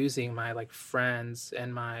be using my like friends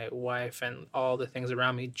and my wife and all the things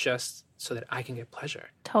around me just so that I can get pleasure.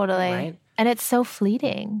 Totally. Right? And it's so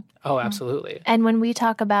fleeting. Oh, absolutely. And when we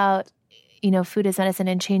talk about, food as medicine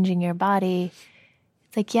and changing your body,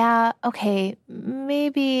 it's like, yeah, okay,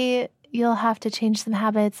 maybe you'll have to change some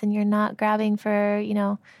habits and you're not grabbing for,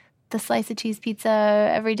 the slice of cheese pizza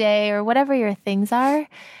every day or whatever your things are.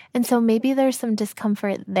 And so maybe there's some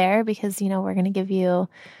discomfort there because, we're going to give you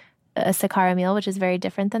a Sakara meal, which is very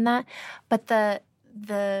different than that. But the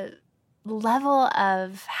level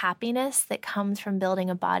of happiness that comes from building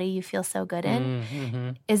a body you feel so good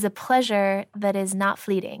in is a pleasure that is not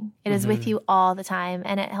fleeting. It is with you all the time,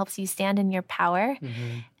 and it helps you stand in your power.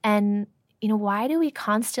 And, why do we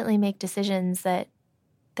constantly make decisions that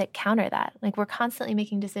counter that? Like, we're constantly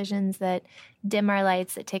making decisions that dim our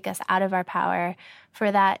lights, that take us out of our power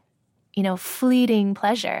for that, fleeting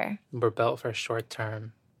pleasure. We're built for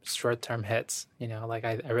short-term hits, like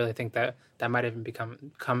I really think that might even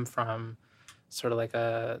come from sort of like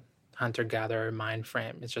a hunter-gatherer mind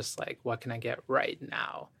frame. It's just like, what can I get right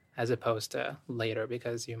now as opposed to later,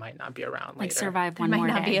 because you might not be around later. Like survive one might more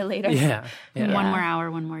not day. be a later. Yeah. One more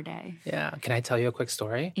hour, one more day. Yeah. Can I tell you a quick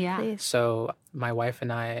story? Yeah. Please. So my wife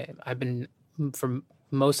and I've been, for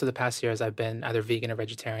most of the past years, I've been either vegan or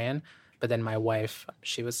vegetarian. But then my wife,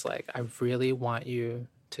 she was like, I really want you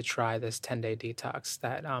to try this 10-day detox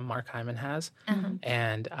that Mark Hyman has.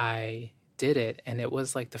 And I did it. And it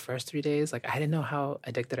was like the first 3 days, like I didn't know how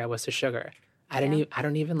addicted I was to sugar. I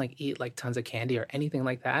don't even like eat like tons of candy or anything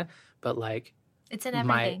like that. But like it's in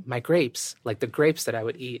everything. My grapes, like the grapes that I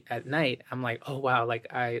would eat at night, I'm like, oh wow, like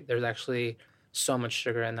there's actually so much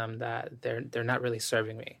sugar in them that they're not really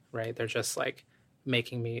serving me, right? They're just like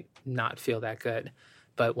making me not feel that good.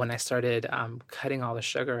 But when I started cutting all the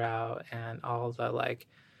sugar out and all the like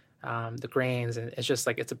the grains, and it's just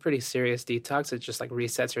like, it's a pretty serious detox. It just like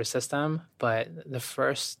resets your system. But the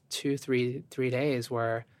first 3 days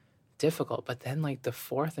were difficult. But then like the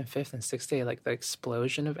 4th and 5th and 6th day, like the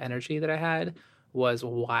explosion of energy that I had was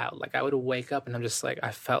wild. Like I would wake up and I'm just like, I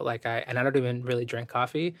felt like and I don't even really drink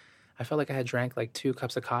coffee. I felt like I had drank like 2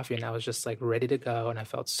 cups of coffee and I was just like ready to go. And I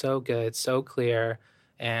felt so good, so clear.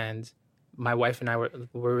 And my wife and I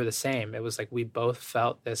were the same. It was like we both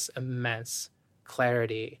felt this immense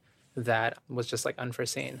clarity that was just like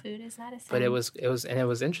unforeseen. Food is medicine. But it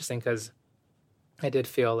was interesting because I did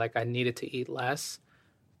feel like I needed to eat less,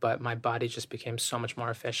 but my body just became so much more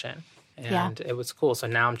efficient. And it was cool. So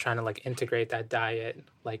now I'm trying to like integrate that diet.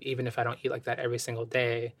 Like even if I don't eat like that every single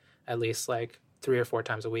day, at least like 3 or 4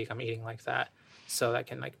 times a week, I'm eating like that. So I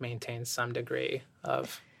can like maintain some degree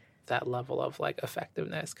of that level of like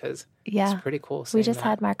effectiveness, because it's pretty cool. We just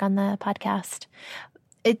had Mark on the podcast.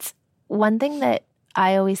 It's one thing that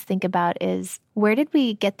I always think about is, where did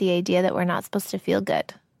we get the idea that we're not supposed to feel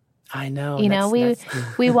good? I know.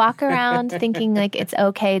 We walk around thinking like it's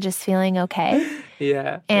okay just feeling okay.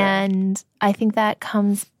 Yeah. And I think that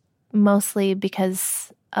comes mostly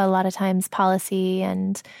because a lot of times policy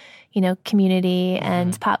and, community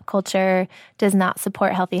and pop culture does not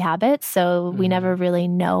support healthy habits. So we never really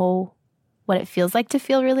know what it feels like to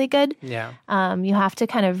feel really good. Yeah. You have to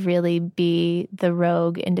kind of really be the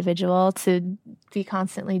rogue individual to be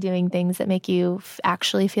constantly doing things that make you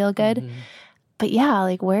actually feel good. But yeah,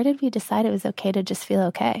 like where did we decide it was okay to just feel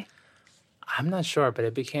okay? I'm not sure, but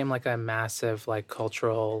it became like a massive like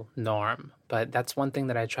cultural norm. But that's one thing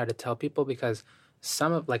that I try to tell people, because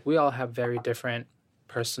we all have very different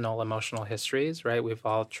personal emotional histories, right? We've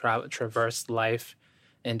all traversed life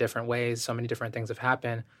in different ways. So many different things have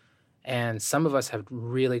happened. And some of us have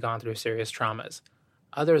really gone through serious traumas.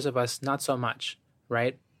 Others of us, not so much,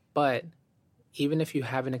 right? But even if you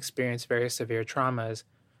haven't experienced very severe traumas,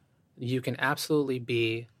 you can absolutely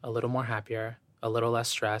be a little more happier, a little less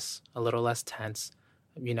stress, a little less tense,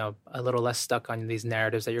 a little less stuck on these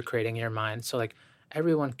narratives that you're creating in your mind. So like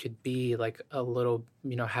everyone could be like a little,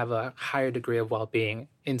 have a higher degree of well-being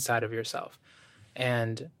inside of yourself.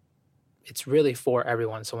 And it's really for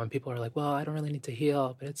everyone. So when people are like, well, I don't really need to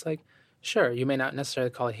heal, but it's like, sure, you may not necessarily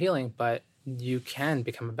call it healing, but you can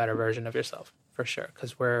become a better version of yourself for sure.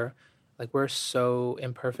 Because we're so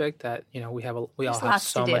imperfect that, we all have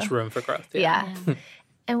so much room for growth. Yeah.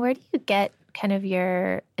 And where do you get kind of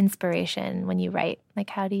your inspiration when you write?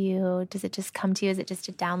 Like, does it just come to you? Is it just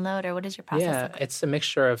a download, or what is your process look like? It's a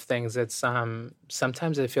mixture of things. It's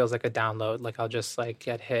sometimes it feels like a download, like I'll just like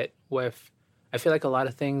get hit with. I feel like a lot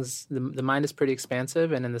of things, the mind is pretty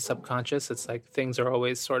expansive, and in the subconscious, it's like things are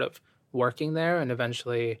always sort of working there, and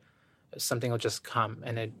eventually something will just come,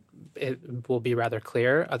 and it will be rather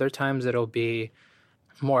clear. Other times it'll be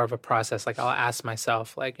more of a process. Like I'll ask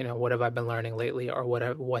myself, like, what have I been learning lately, or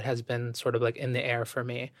what has been sort of like in the air for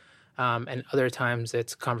me. And other times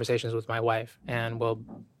it's conversations with my wife, and we'll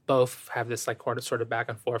both have this like sort of back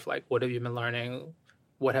and forth, like, what have you been learning?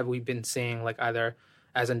 What have we been seeing, like either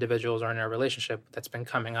as individuals or in our relationship that's been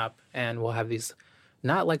coming up? And we'll have these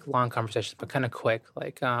not like long conversations, but kind of quick,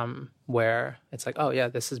 like where it's like, oh yeah,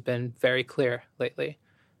 this has been very clear lately.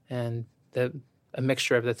 And a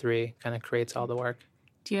mixture of the three kind of creates all the work.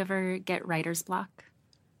 Do you ever get writer's block?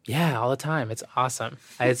 Yeah, all the time. It's awesome.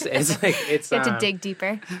 It's like it's You have to dig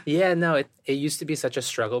deeper. Yeah, no, it used to be such a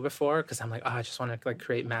struggle before, because I'm like, I just want to like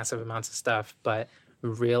create massive amounts of stuff. But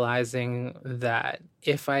realizing that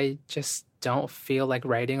if I just don't feel like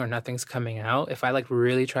writing or nothing's coming out, if I like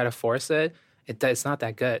really try to force it, it's not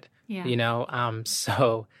that good. Yeah.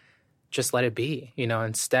 So just let it be.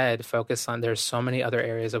 Instead focus on, there's so many other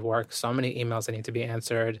areas of work, so many emails that need to be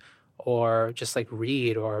answered, or just like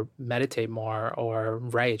read or meditate more or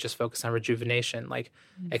write. Just focus on rejuvenation. Like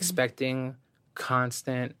expecting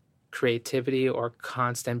constant creativity or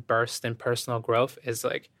constant burst in personal growth is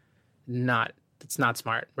like it's not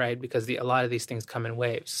smart, right? Because a lot of these things come in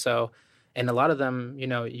waves. So, and a lot of them,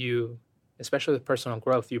 you, especially with personal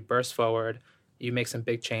growth, you burst forward, you make some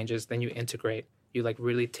big changes, then you integrate. You like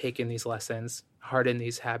really take in these lessons, harden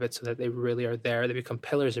these habits so that they really are there. They become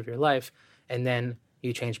pillars of your life. And then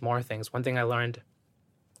you change more things. One thing I learned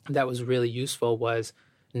that was really useful was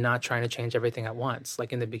not trying to change everything at once.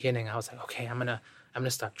 Like in the beginning, I was like, okay, I'm gonna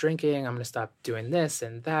stop drinking. I'm gonna stop doing this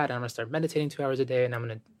and that. I'm gonna start meditating 2 hours a day, and I'm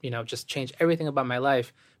gonna, just change everything about my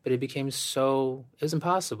life. But it was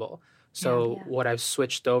impossible. So what I've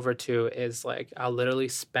switched over to is like, I'll literally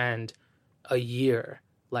spend a year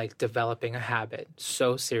like developing a habit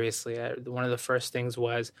so seriously. One of the first things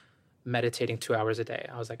was meditating 2 hours a day.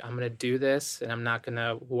 I was like, I'm going to do this, and I'm not going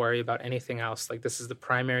to worry about anything else. Like, this is the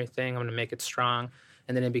primary thing. I'm going to make it strong.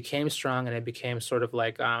 And then it became strong, and it became sort of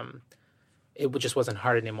like, it just wasn't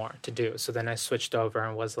hard anymore to do. So then I switched over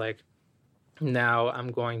and was like, now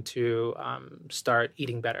I'm going to start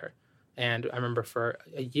eating better. And I remember for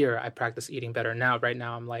a year, I practiced eating better. Right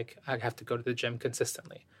now, I'm like, I have to go to the gym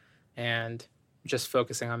consistently, and just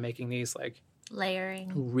focusing on making these like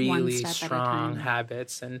layering really strong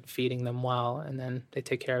habits and feeding them well, and then they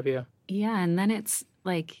take care of you. Yeah, and then it's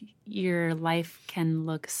like your life can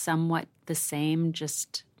look somewhat the same,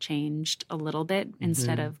 just changed a little bit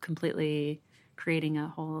instead of completely creating a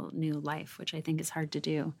whole new life, which I think is hard to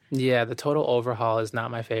do. Yeah, the total overhaul is not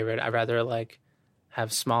my favorite. I'd rather like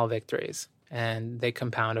have small victories, and they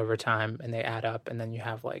compound over time, and they add up, and then you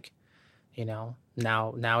have like,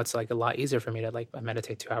 now it's like a lot easier for me to like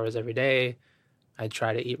meditate 2 hours every day. I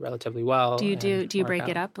try to eat relatively well. Do you break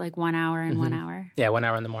it up like 1 hour and 1 hour? Yeah, 1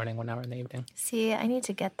 hour in the morning, 1 hour in the evening. See, I need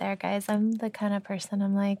to get there, guys. I'm the kind of person,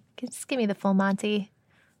 I'm like, just give me the full Monty.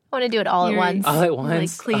 I want to do it all at once. All at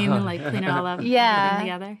once? Like clean it all up. Yeah. Put it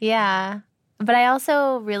together. Yeah. But I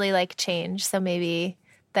also really like change. So maybe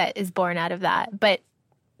that is born out of that. But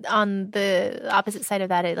on the opposite side of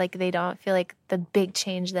that, they don't feel like the big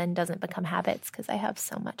change then doesn't become habits, because I have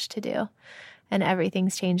so much to do. And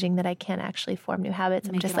everything's changing that I can't actually form new habits.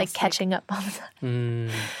 I'm just like catching up all the time.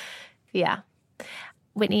 Yeah.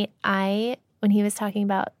 Whitney, when he was talking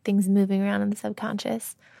about things moving around in the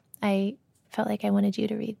subconscious, I felt like I wanted you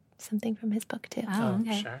to read something from his book too. Oh,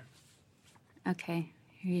 okay. Sure. Okay,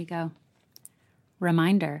 here you go.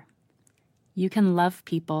 Reminder: you can love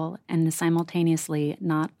people and simultaneously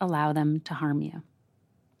not allow them to harm you.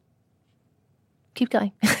 Keep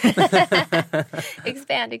going.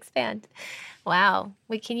 Expand. Wow.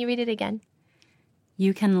 Wait, can you read it again?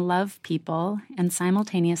 You can love people and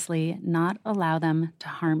simultaneously not allow them to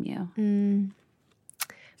harm you.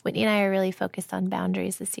 Whitney and I are really focused on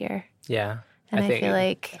boundaries this year. Yeah. And I feel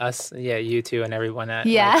like us, you two and everyone at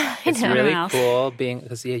it's really cool being,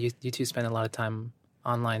 because you two spend a lot of time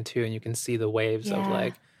online too, and you can see the waves of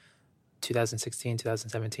like 2016,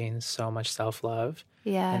 2017, so much self-love.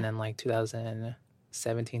 Yeah. And then like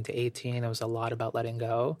 2017 to 18, it was a lot about letting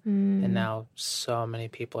go. And now so many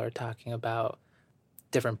people are talking about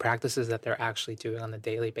different practices that they're actually doing on a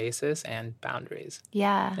daily basis and boundaries.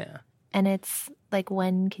 Yeah. And it's like,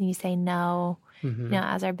 when can you say no?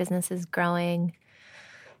 As our business is growing,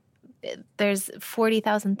 there's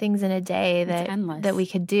 40,000 things in a day that we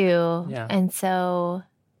could do. Yeah. And so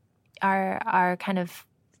our kind of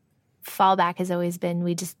fallback has always been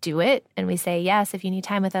we just do it and we say, yes, if you need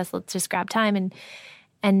time with us, let's just grab time.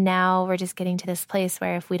 And now we're just getting to this place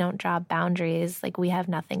where if we don't draw boundaries, like we have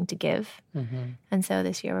nothing to give. Mm-hmm. And so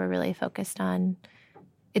this year we're really focused on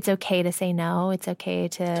it's okay to say no. It's okay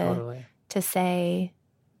to say,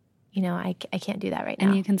 you know, I can't do that right now.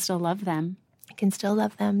 And you can still love them. I can still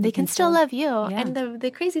love them. They can still love you. Yeah. And the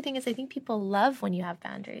crazy thing is I think people love when you have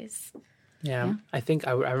boundaries. Yeah. I think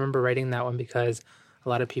I remember writing that one because a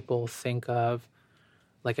lot of people think of,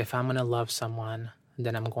 like, if I'm going to love someone,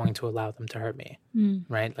 then I'm going to allow them to hurt me,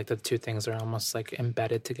 right? Like the two things are almost like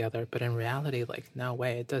embedded together. But in reality, like, no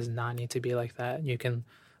way, it does not need to be like that. You can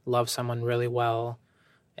love someone really well.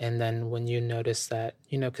 And then when you notice that,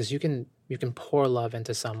 you know, because you can pour love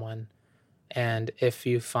into someone. And if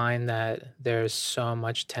you find that there's so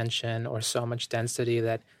much tension or so much density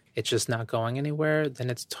that it's just not going anywhere, then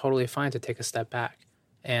it's totally fine to take a step back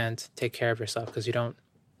and take care of yourself because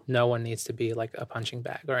no one needs to be like a punching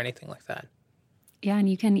bag or anything like that. Yeah, and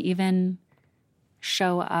you can even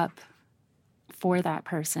show up for that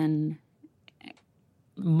person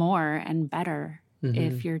more and better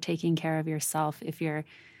if you're taking care of yourself, if you're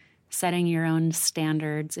setting your own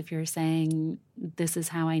standards, if you're saying, this is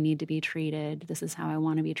how I need to be treated, this is how I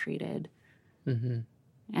want to be treated.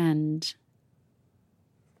 And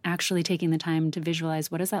actually taking the time to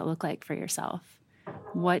visualize, what does that look like for yourself?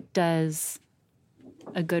 What does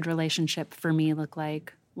a good relationship for me look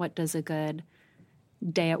like? What does a good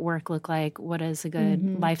day at work look like? What does a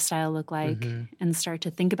good lifestyle look like? And start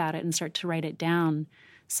to think about it and start to write it down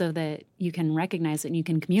so that you can recognize it and you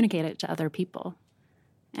can communicate it to other people.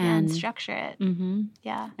 And structure it.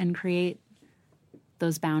 Yeah. And create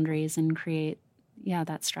those boundaries and create,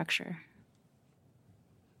 that structure.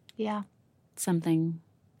 Yeah. Something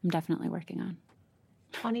I'm definitely working on.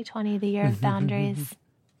 2020, the year of boundaries.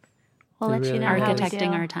 We'll let you know architecting how we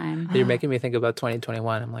do. our time. You're making me think about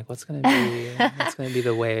 2021. I'm like, what's going to be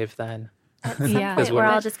the wave then? At some point, we're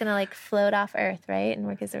all just going to like float off Earth, right? And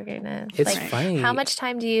we're going to. It's funny. How much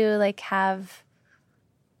time do you like have?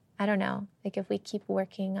 I don't know. Like if we keep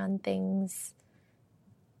working on things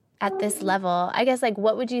at this level, I guess like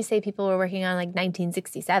what would you say people were working on like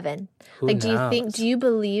 1967? Who knows? Do you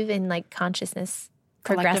believe in like consciousness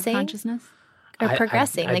progressing? Collective consciousness? Or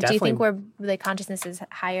progressing? I Do you think the consciousness is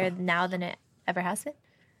higher now than it ever has been?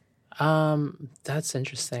 That's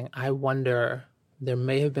interesting. I wonder, there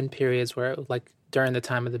may have been periods where, like during the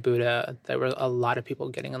time of the Buddha, there were a lot of people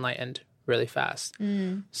getting enlightened really fast.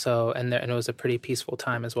 So, and it was a pretty peaceful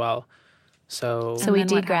time as well. So we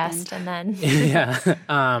degressed and then... yeah.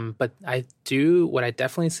 But what I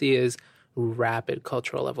definitely see is rapid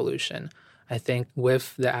cultural evolution. I think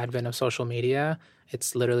with the advent of social media,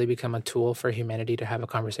 it's literally become a tool for humanity to have a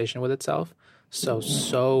conversation with itself.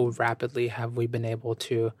 So rapidly have we been able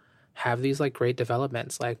to have these like great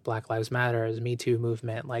developments like Black Lives Matter, Me Too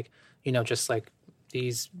movement, like, you know, just like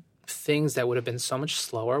these things that would have been so much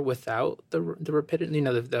slower without the rapidity, you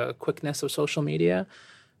know, the quickness of social media.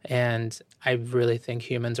 And I really think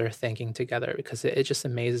humans are thinking together because it just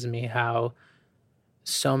amazes me how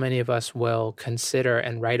so many of us will consider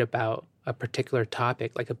and write about a particular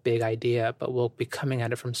topic, like a big idea, but we'll be coming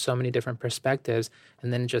at it from so many different perspectives,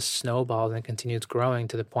 and then it just snowballs and continues growing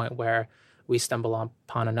to the point where we stumble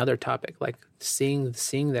upon another topic, like seeing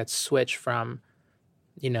that switch from,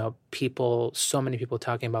 you know, so many people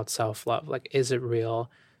talking about self-love, like, is it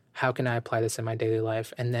real? How can I apply this in my daily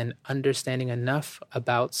life? And then understanding enough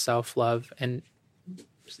about self-love and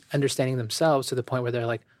understanding themselves to the point where they're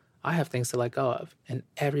like, I have things to let go of. And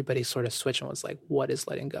everybody sort of switched and was like, what is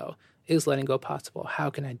letting go? Is letting go possible? How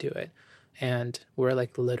can I do it? And we're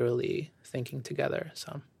like literally thinking together.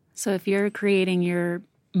 So if you're creating your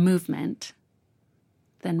movement,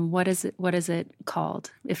 then what is it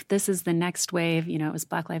called? If this is the next wave, you know, it was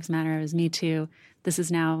Black Lives Matter, it was Me Too. This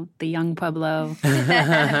is now the Young Pueblo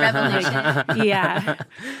revolution. Yeah.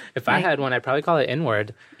 If I had one, I'd probably call it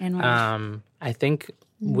Inward. I think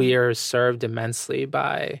we are served immensely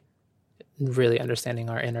by really understanding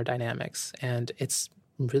our inner dynamics. And it's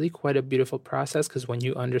really quite a beautiful process because when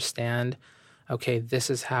you understand, okay,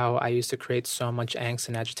 this is how I used to create so much angst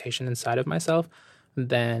and agitation inside of myself,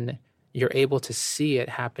 then you're able to see it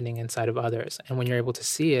happening inside of others. And when you're able to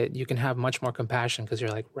see it, you can have much more compassion because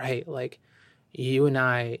you're like, right, like you and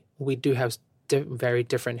I, we do have very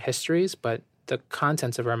different histories, but the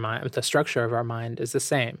contents of our mind, the structure of our mind is the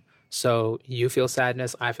same. So you feel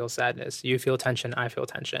sadness, I feel sadness. You feel tension, I feel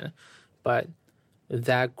tension. But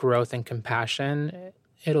that growth and compassion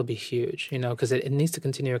it'll be huge, because it needs to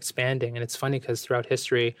continue expanding. And it's funny because throughout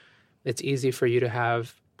history, it's easy for you to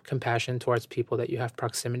have compassion towards people that you have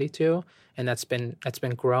proximity to, and that's been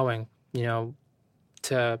growing,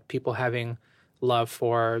 to people having love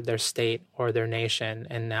for their state or their nation,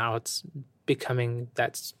 and now it's becoming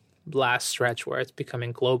that last stretch where it's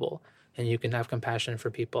becoming global, and you can have compassion for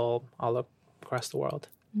people all across the world.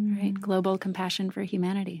 Right, global compassion for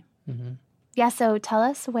humanity. Mm-hmm. Yeah, so tell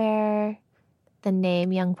us where the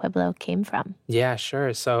name Young Pueblo came from. Yeah,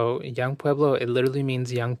 sure. So Young Pueblo, it literally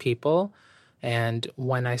means young people. And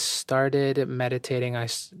when I started meditating,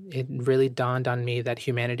 it really dawned on me that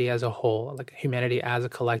humanity as a whole, like humanity as a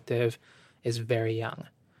collective, is very young.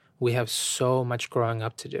 We have so much growing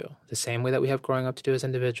up to do. The same way that we have growing up to do as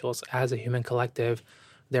individuals, as a human collective,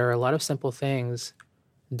 there are a lot of simple things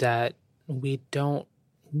that we don't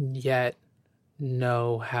yet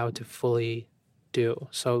know how to fully do.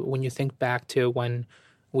 So when you think back to when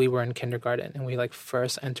we were in kindergarten and we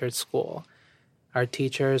first entered school, our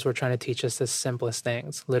teachers were trying to teach us the simplest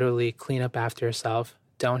things. Literally, clean up after yourself,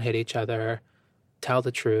 don't hit each other, tell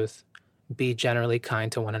the truth, be generally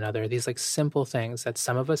kind to one another. These simple things that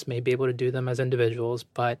some of us may be able to do them as individuals,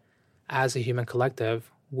 but as a human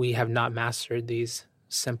collective, we have not mastered these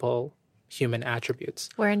simple human attributes.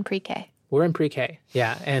 We're in pre-K. We're in pre-K,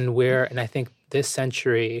 yeah. And I think this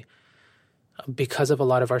century, because of a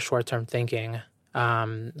lot of our short-term thinking,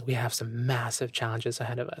 we have some massive challenges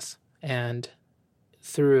ahead of us. And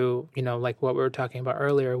through, what we were talking about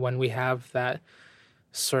earlier, when we have that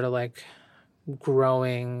sort of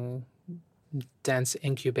growing, dense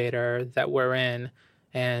incubator that we're in,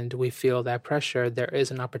 and we feel that pressure, there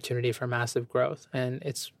is an opportunity for massive growth. And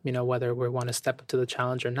it's, whether we want to step up to the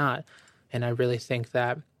challenge or not. And I really think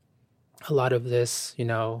that a lot of this,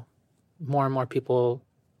 more and more people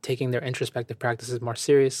taking their introspective practices more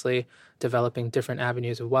seriously, developing different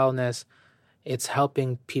avenues of wellness, it's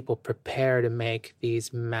helping people prepare to make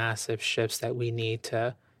these massive shifts that we need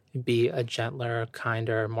to be a gentler,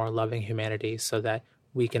 kinder, more loving humanity so that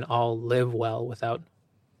we can all live well without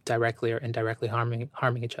directly or indirectly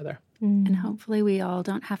harming each other. And hopefully we all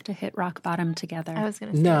don't have to hit rock bottom together. I was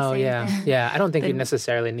going to say no, the same yeah, thing. yeah. I don't think you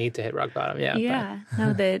necessarily need to hit rock bottom. Yeah,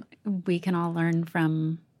 No, that we can all learn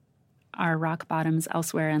from our rock bottoms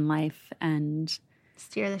elsewhere in life and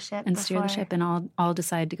steer the ship and all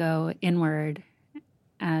decide to go inward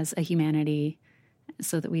as a humanity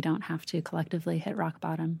so that we don't have to collectively hit rock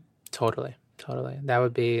bottom. Totally.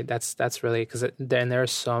 That's really, because there are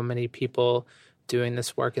so many people doing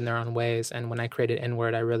this work in their own ways. And when I created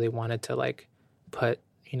Inward, I really wanted to put,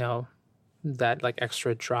 that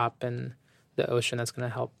extra drop in the ocean that's going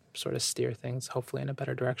to help sort of steer things hopefully in a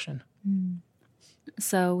better direction.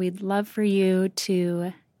 So we'd love for you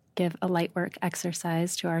to give a light work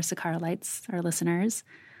exercise to our Sakara Lights, our listeners,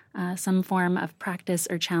 some form of practice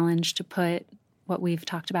or challenge to put what we've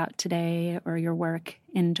talked about today or your work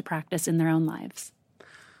into practice in their own lives.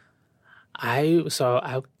 So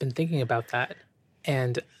I've been thinking about that.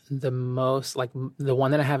 And the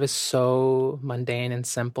one that I have is so mundane and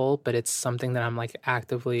simple, but it's something that I'm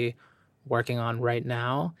actively working on right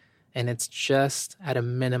now. And it's just at a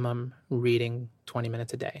minimum reading 20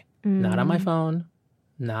 minutes a day. Not on my phone,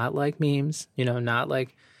 not memes, not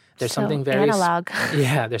there's so something very analog.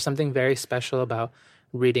 Yeah, there's something very special about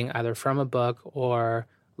reading either from a book or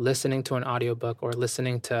listening to an audiobook or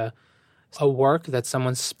listening to a work that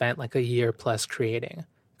someone spent a year plus creating.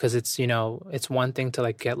 Because it's one thing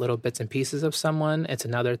to get little bits and pieces of someone. It's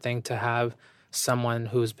another thing to have someone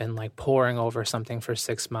who's been poring over something for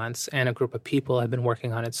 6 months and a group of people have been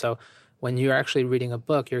working on it. So when you're actually reading a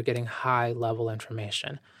book, you're getting high level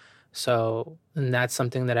information. So and that's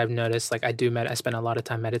something that I've noticed. I spend a lot of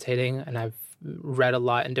time meditating, and I've read a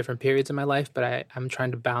lot in different periods of my life, but I'm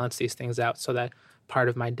trying to balance these things out so that part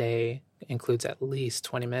of my day includes at least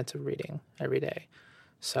 20 minutes of reading every day.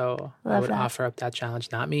 So I would offer up that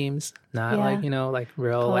challenge, not memes, not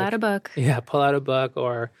real. Pull out a book. Yeah, pull out a book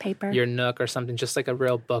or paper, your Nook or something, just a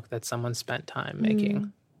real book that someone spent time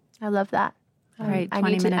making. I love that. All right,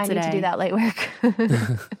 20 minutes a day. I need to do that light work.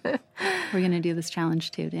 We're going to do this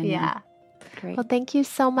challenge too, Danielle. Yeah. Great. Well, thank you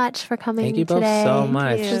so much for coming today. Thank you today. both so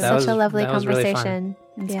much. It was such a lovely conversation.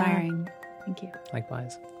 Really fun. Inspiring. Yeah. Thank you.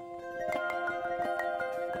 Likewise.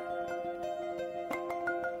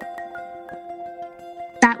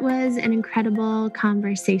 That was an incredible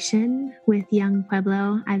conversation with Young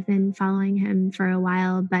Pueblo. I've been following him for a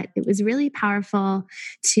while, but it was really powerful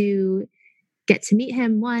to get to meet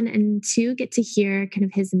him, one, and two, get to hear kind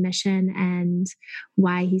of his mission and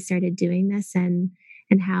why he started doing this and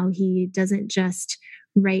how he doesn't just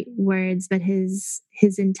write words, but his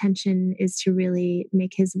intention is to really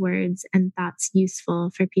make his words and thoughts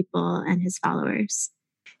useful for people and his followers.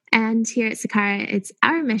 And here at Sakara, it's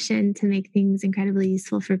our mission to make things incredibly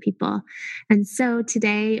useful for people. And so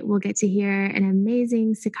today we'll get to hear an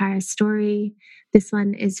amazing Sakara story. This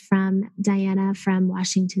one is from Diana from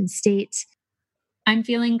Washington State. I'm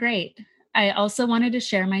feeling great. I also wanted to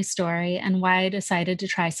share my story and why I decided to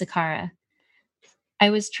try Sakara. I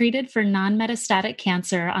was treated for non-metastatic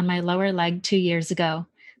cancer on my lower leg 2 years ago,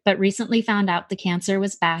 but recently found out the cancer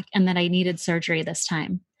was back and that I needed surgery this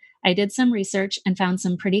time. I did some research and found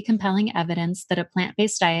some pretty compelling evidence that a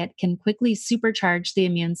plant-based diet can quickly supercharge the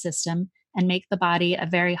immune system and make the body a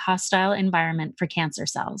very hostile environment for cancer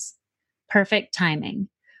cells. Perfect timing.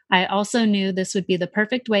 I also knew this would be the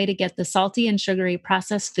perfect way to get the salty and sugary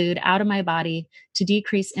processed food out of my body to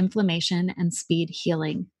decrease inflammation and speed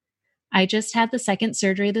healing. I just had the second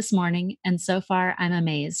surgery this morning, and so far I'm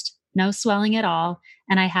amazed. No swelling at all,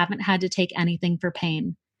 and I haven't had to take anything for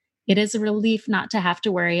pain. It is a relief not to have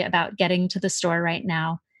to worry about getting to the store right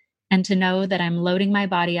now, and to know that I'm loading my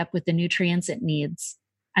body up with the nutrients it needs.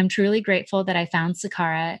 I'm truly grateful that I found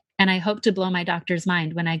Sakara, and I hope to blow my doctor's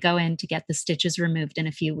mind when I go in to get the stitches removed in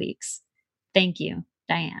a few weeks. Thank you,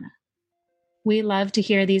 Diana. We love to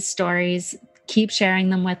hear these stories. Keep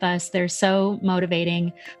sharing them with us. They're so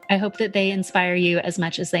motivating. I hope that they inspire you as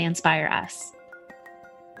much as they inspire us.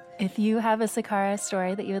 If you have a Sakara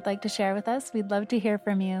story that you would like to share with us, we'd love to hear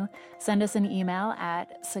from you. Send us an email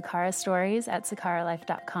at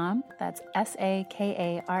sakarastories@sakaralife.com. That's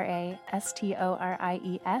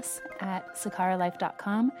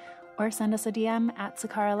SAKARASTORIES@sakaralife.com, or send us a DM at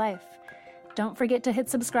sakaralife. Don't forget to hit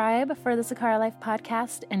subscribe for the Sakara Life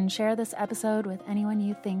podcast and share this episode with anyone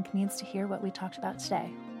you think needs to hear what we talked about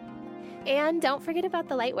today. And don't forget about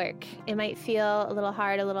the light work. It might feel a little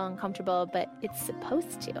hard, a little uncomfortable, but it's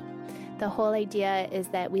supposed to. The whole idea is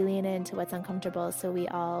that we lean into what's uncomfortable so we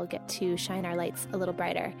all get to shine our lights a little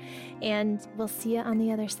brighter. And we'll see you on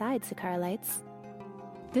the other side, Sakara Lights.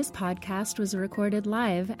 This podcast was recorded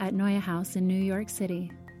live at Neue House in New York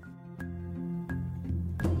City.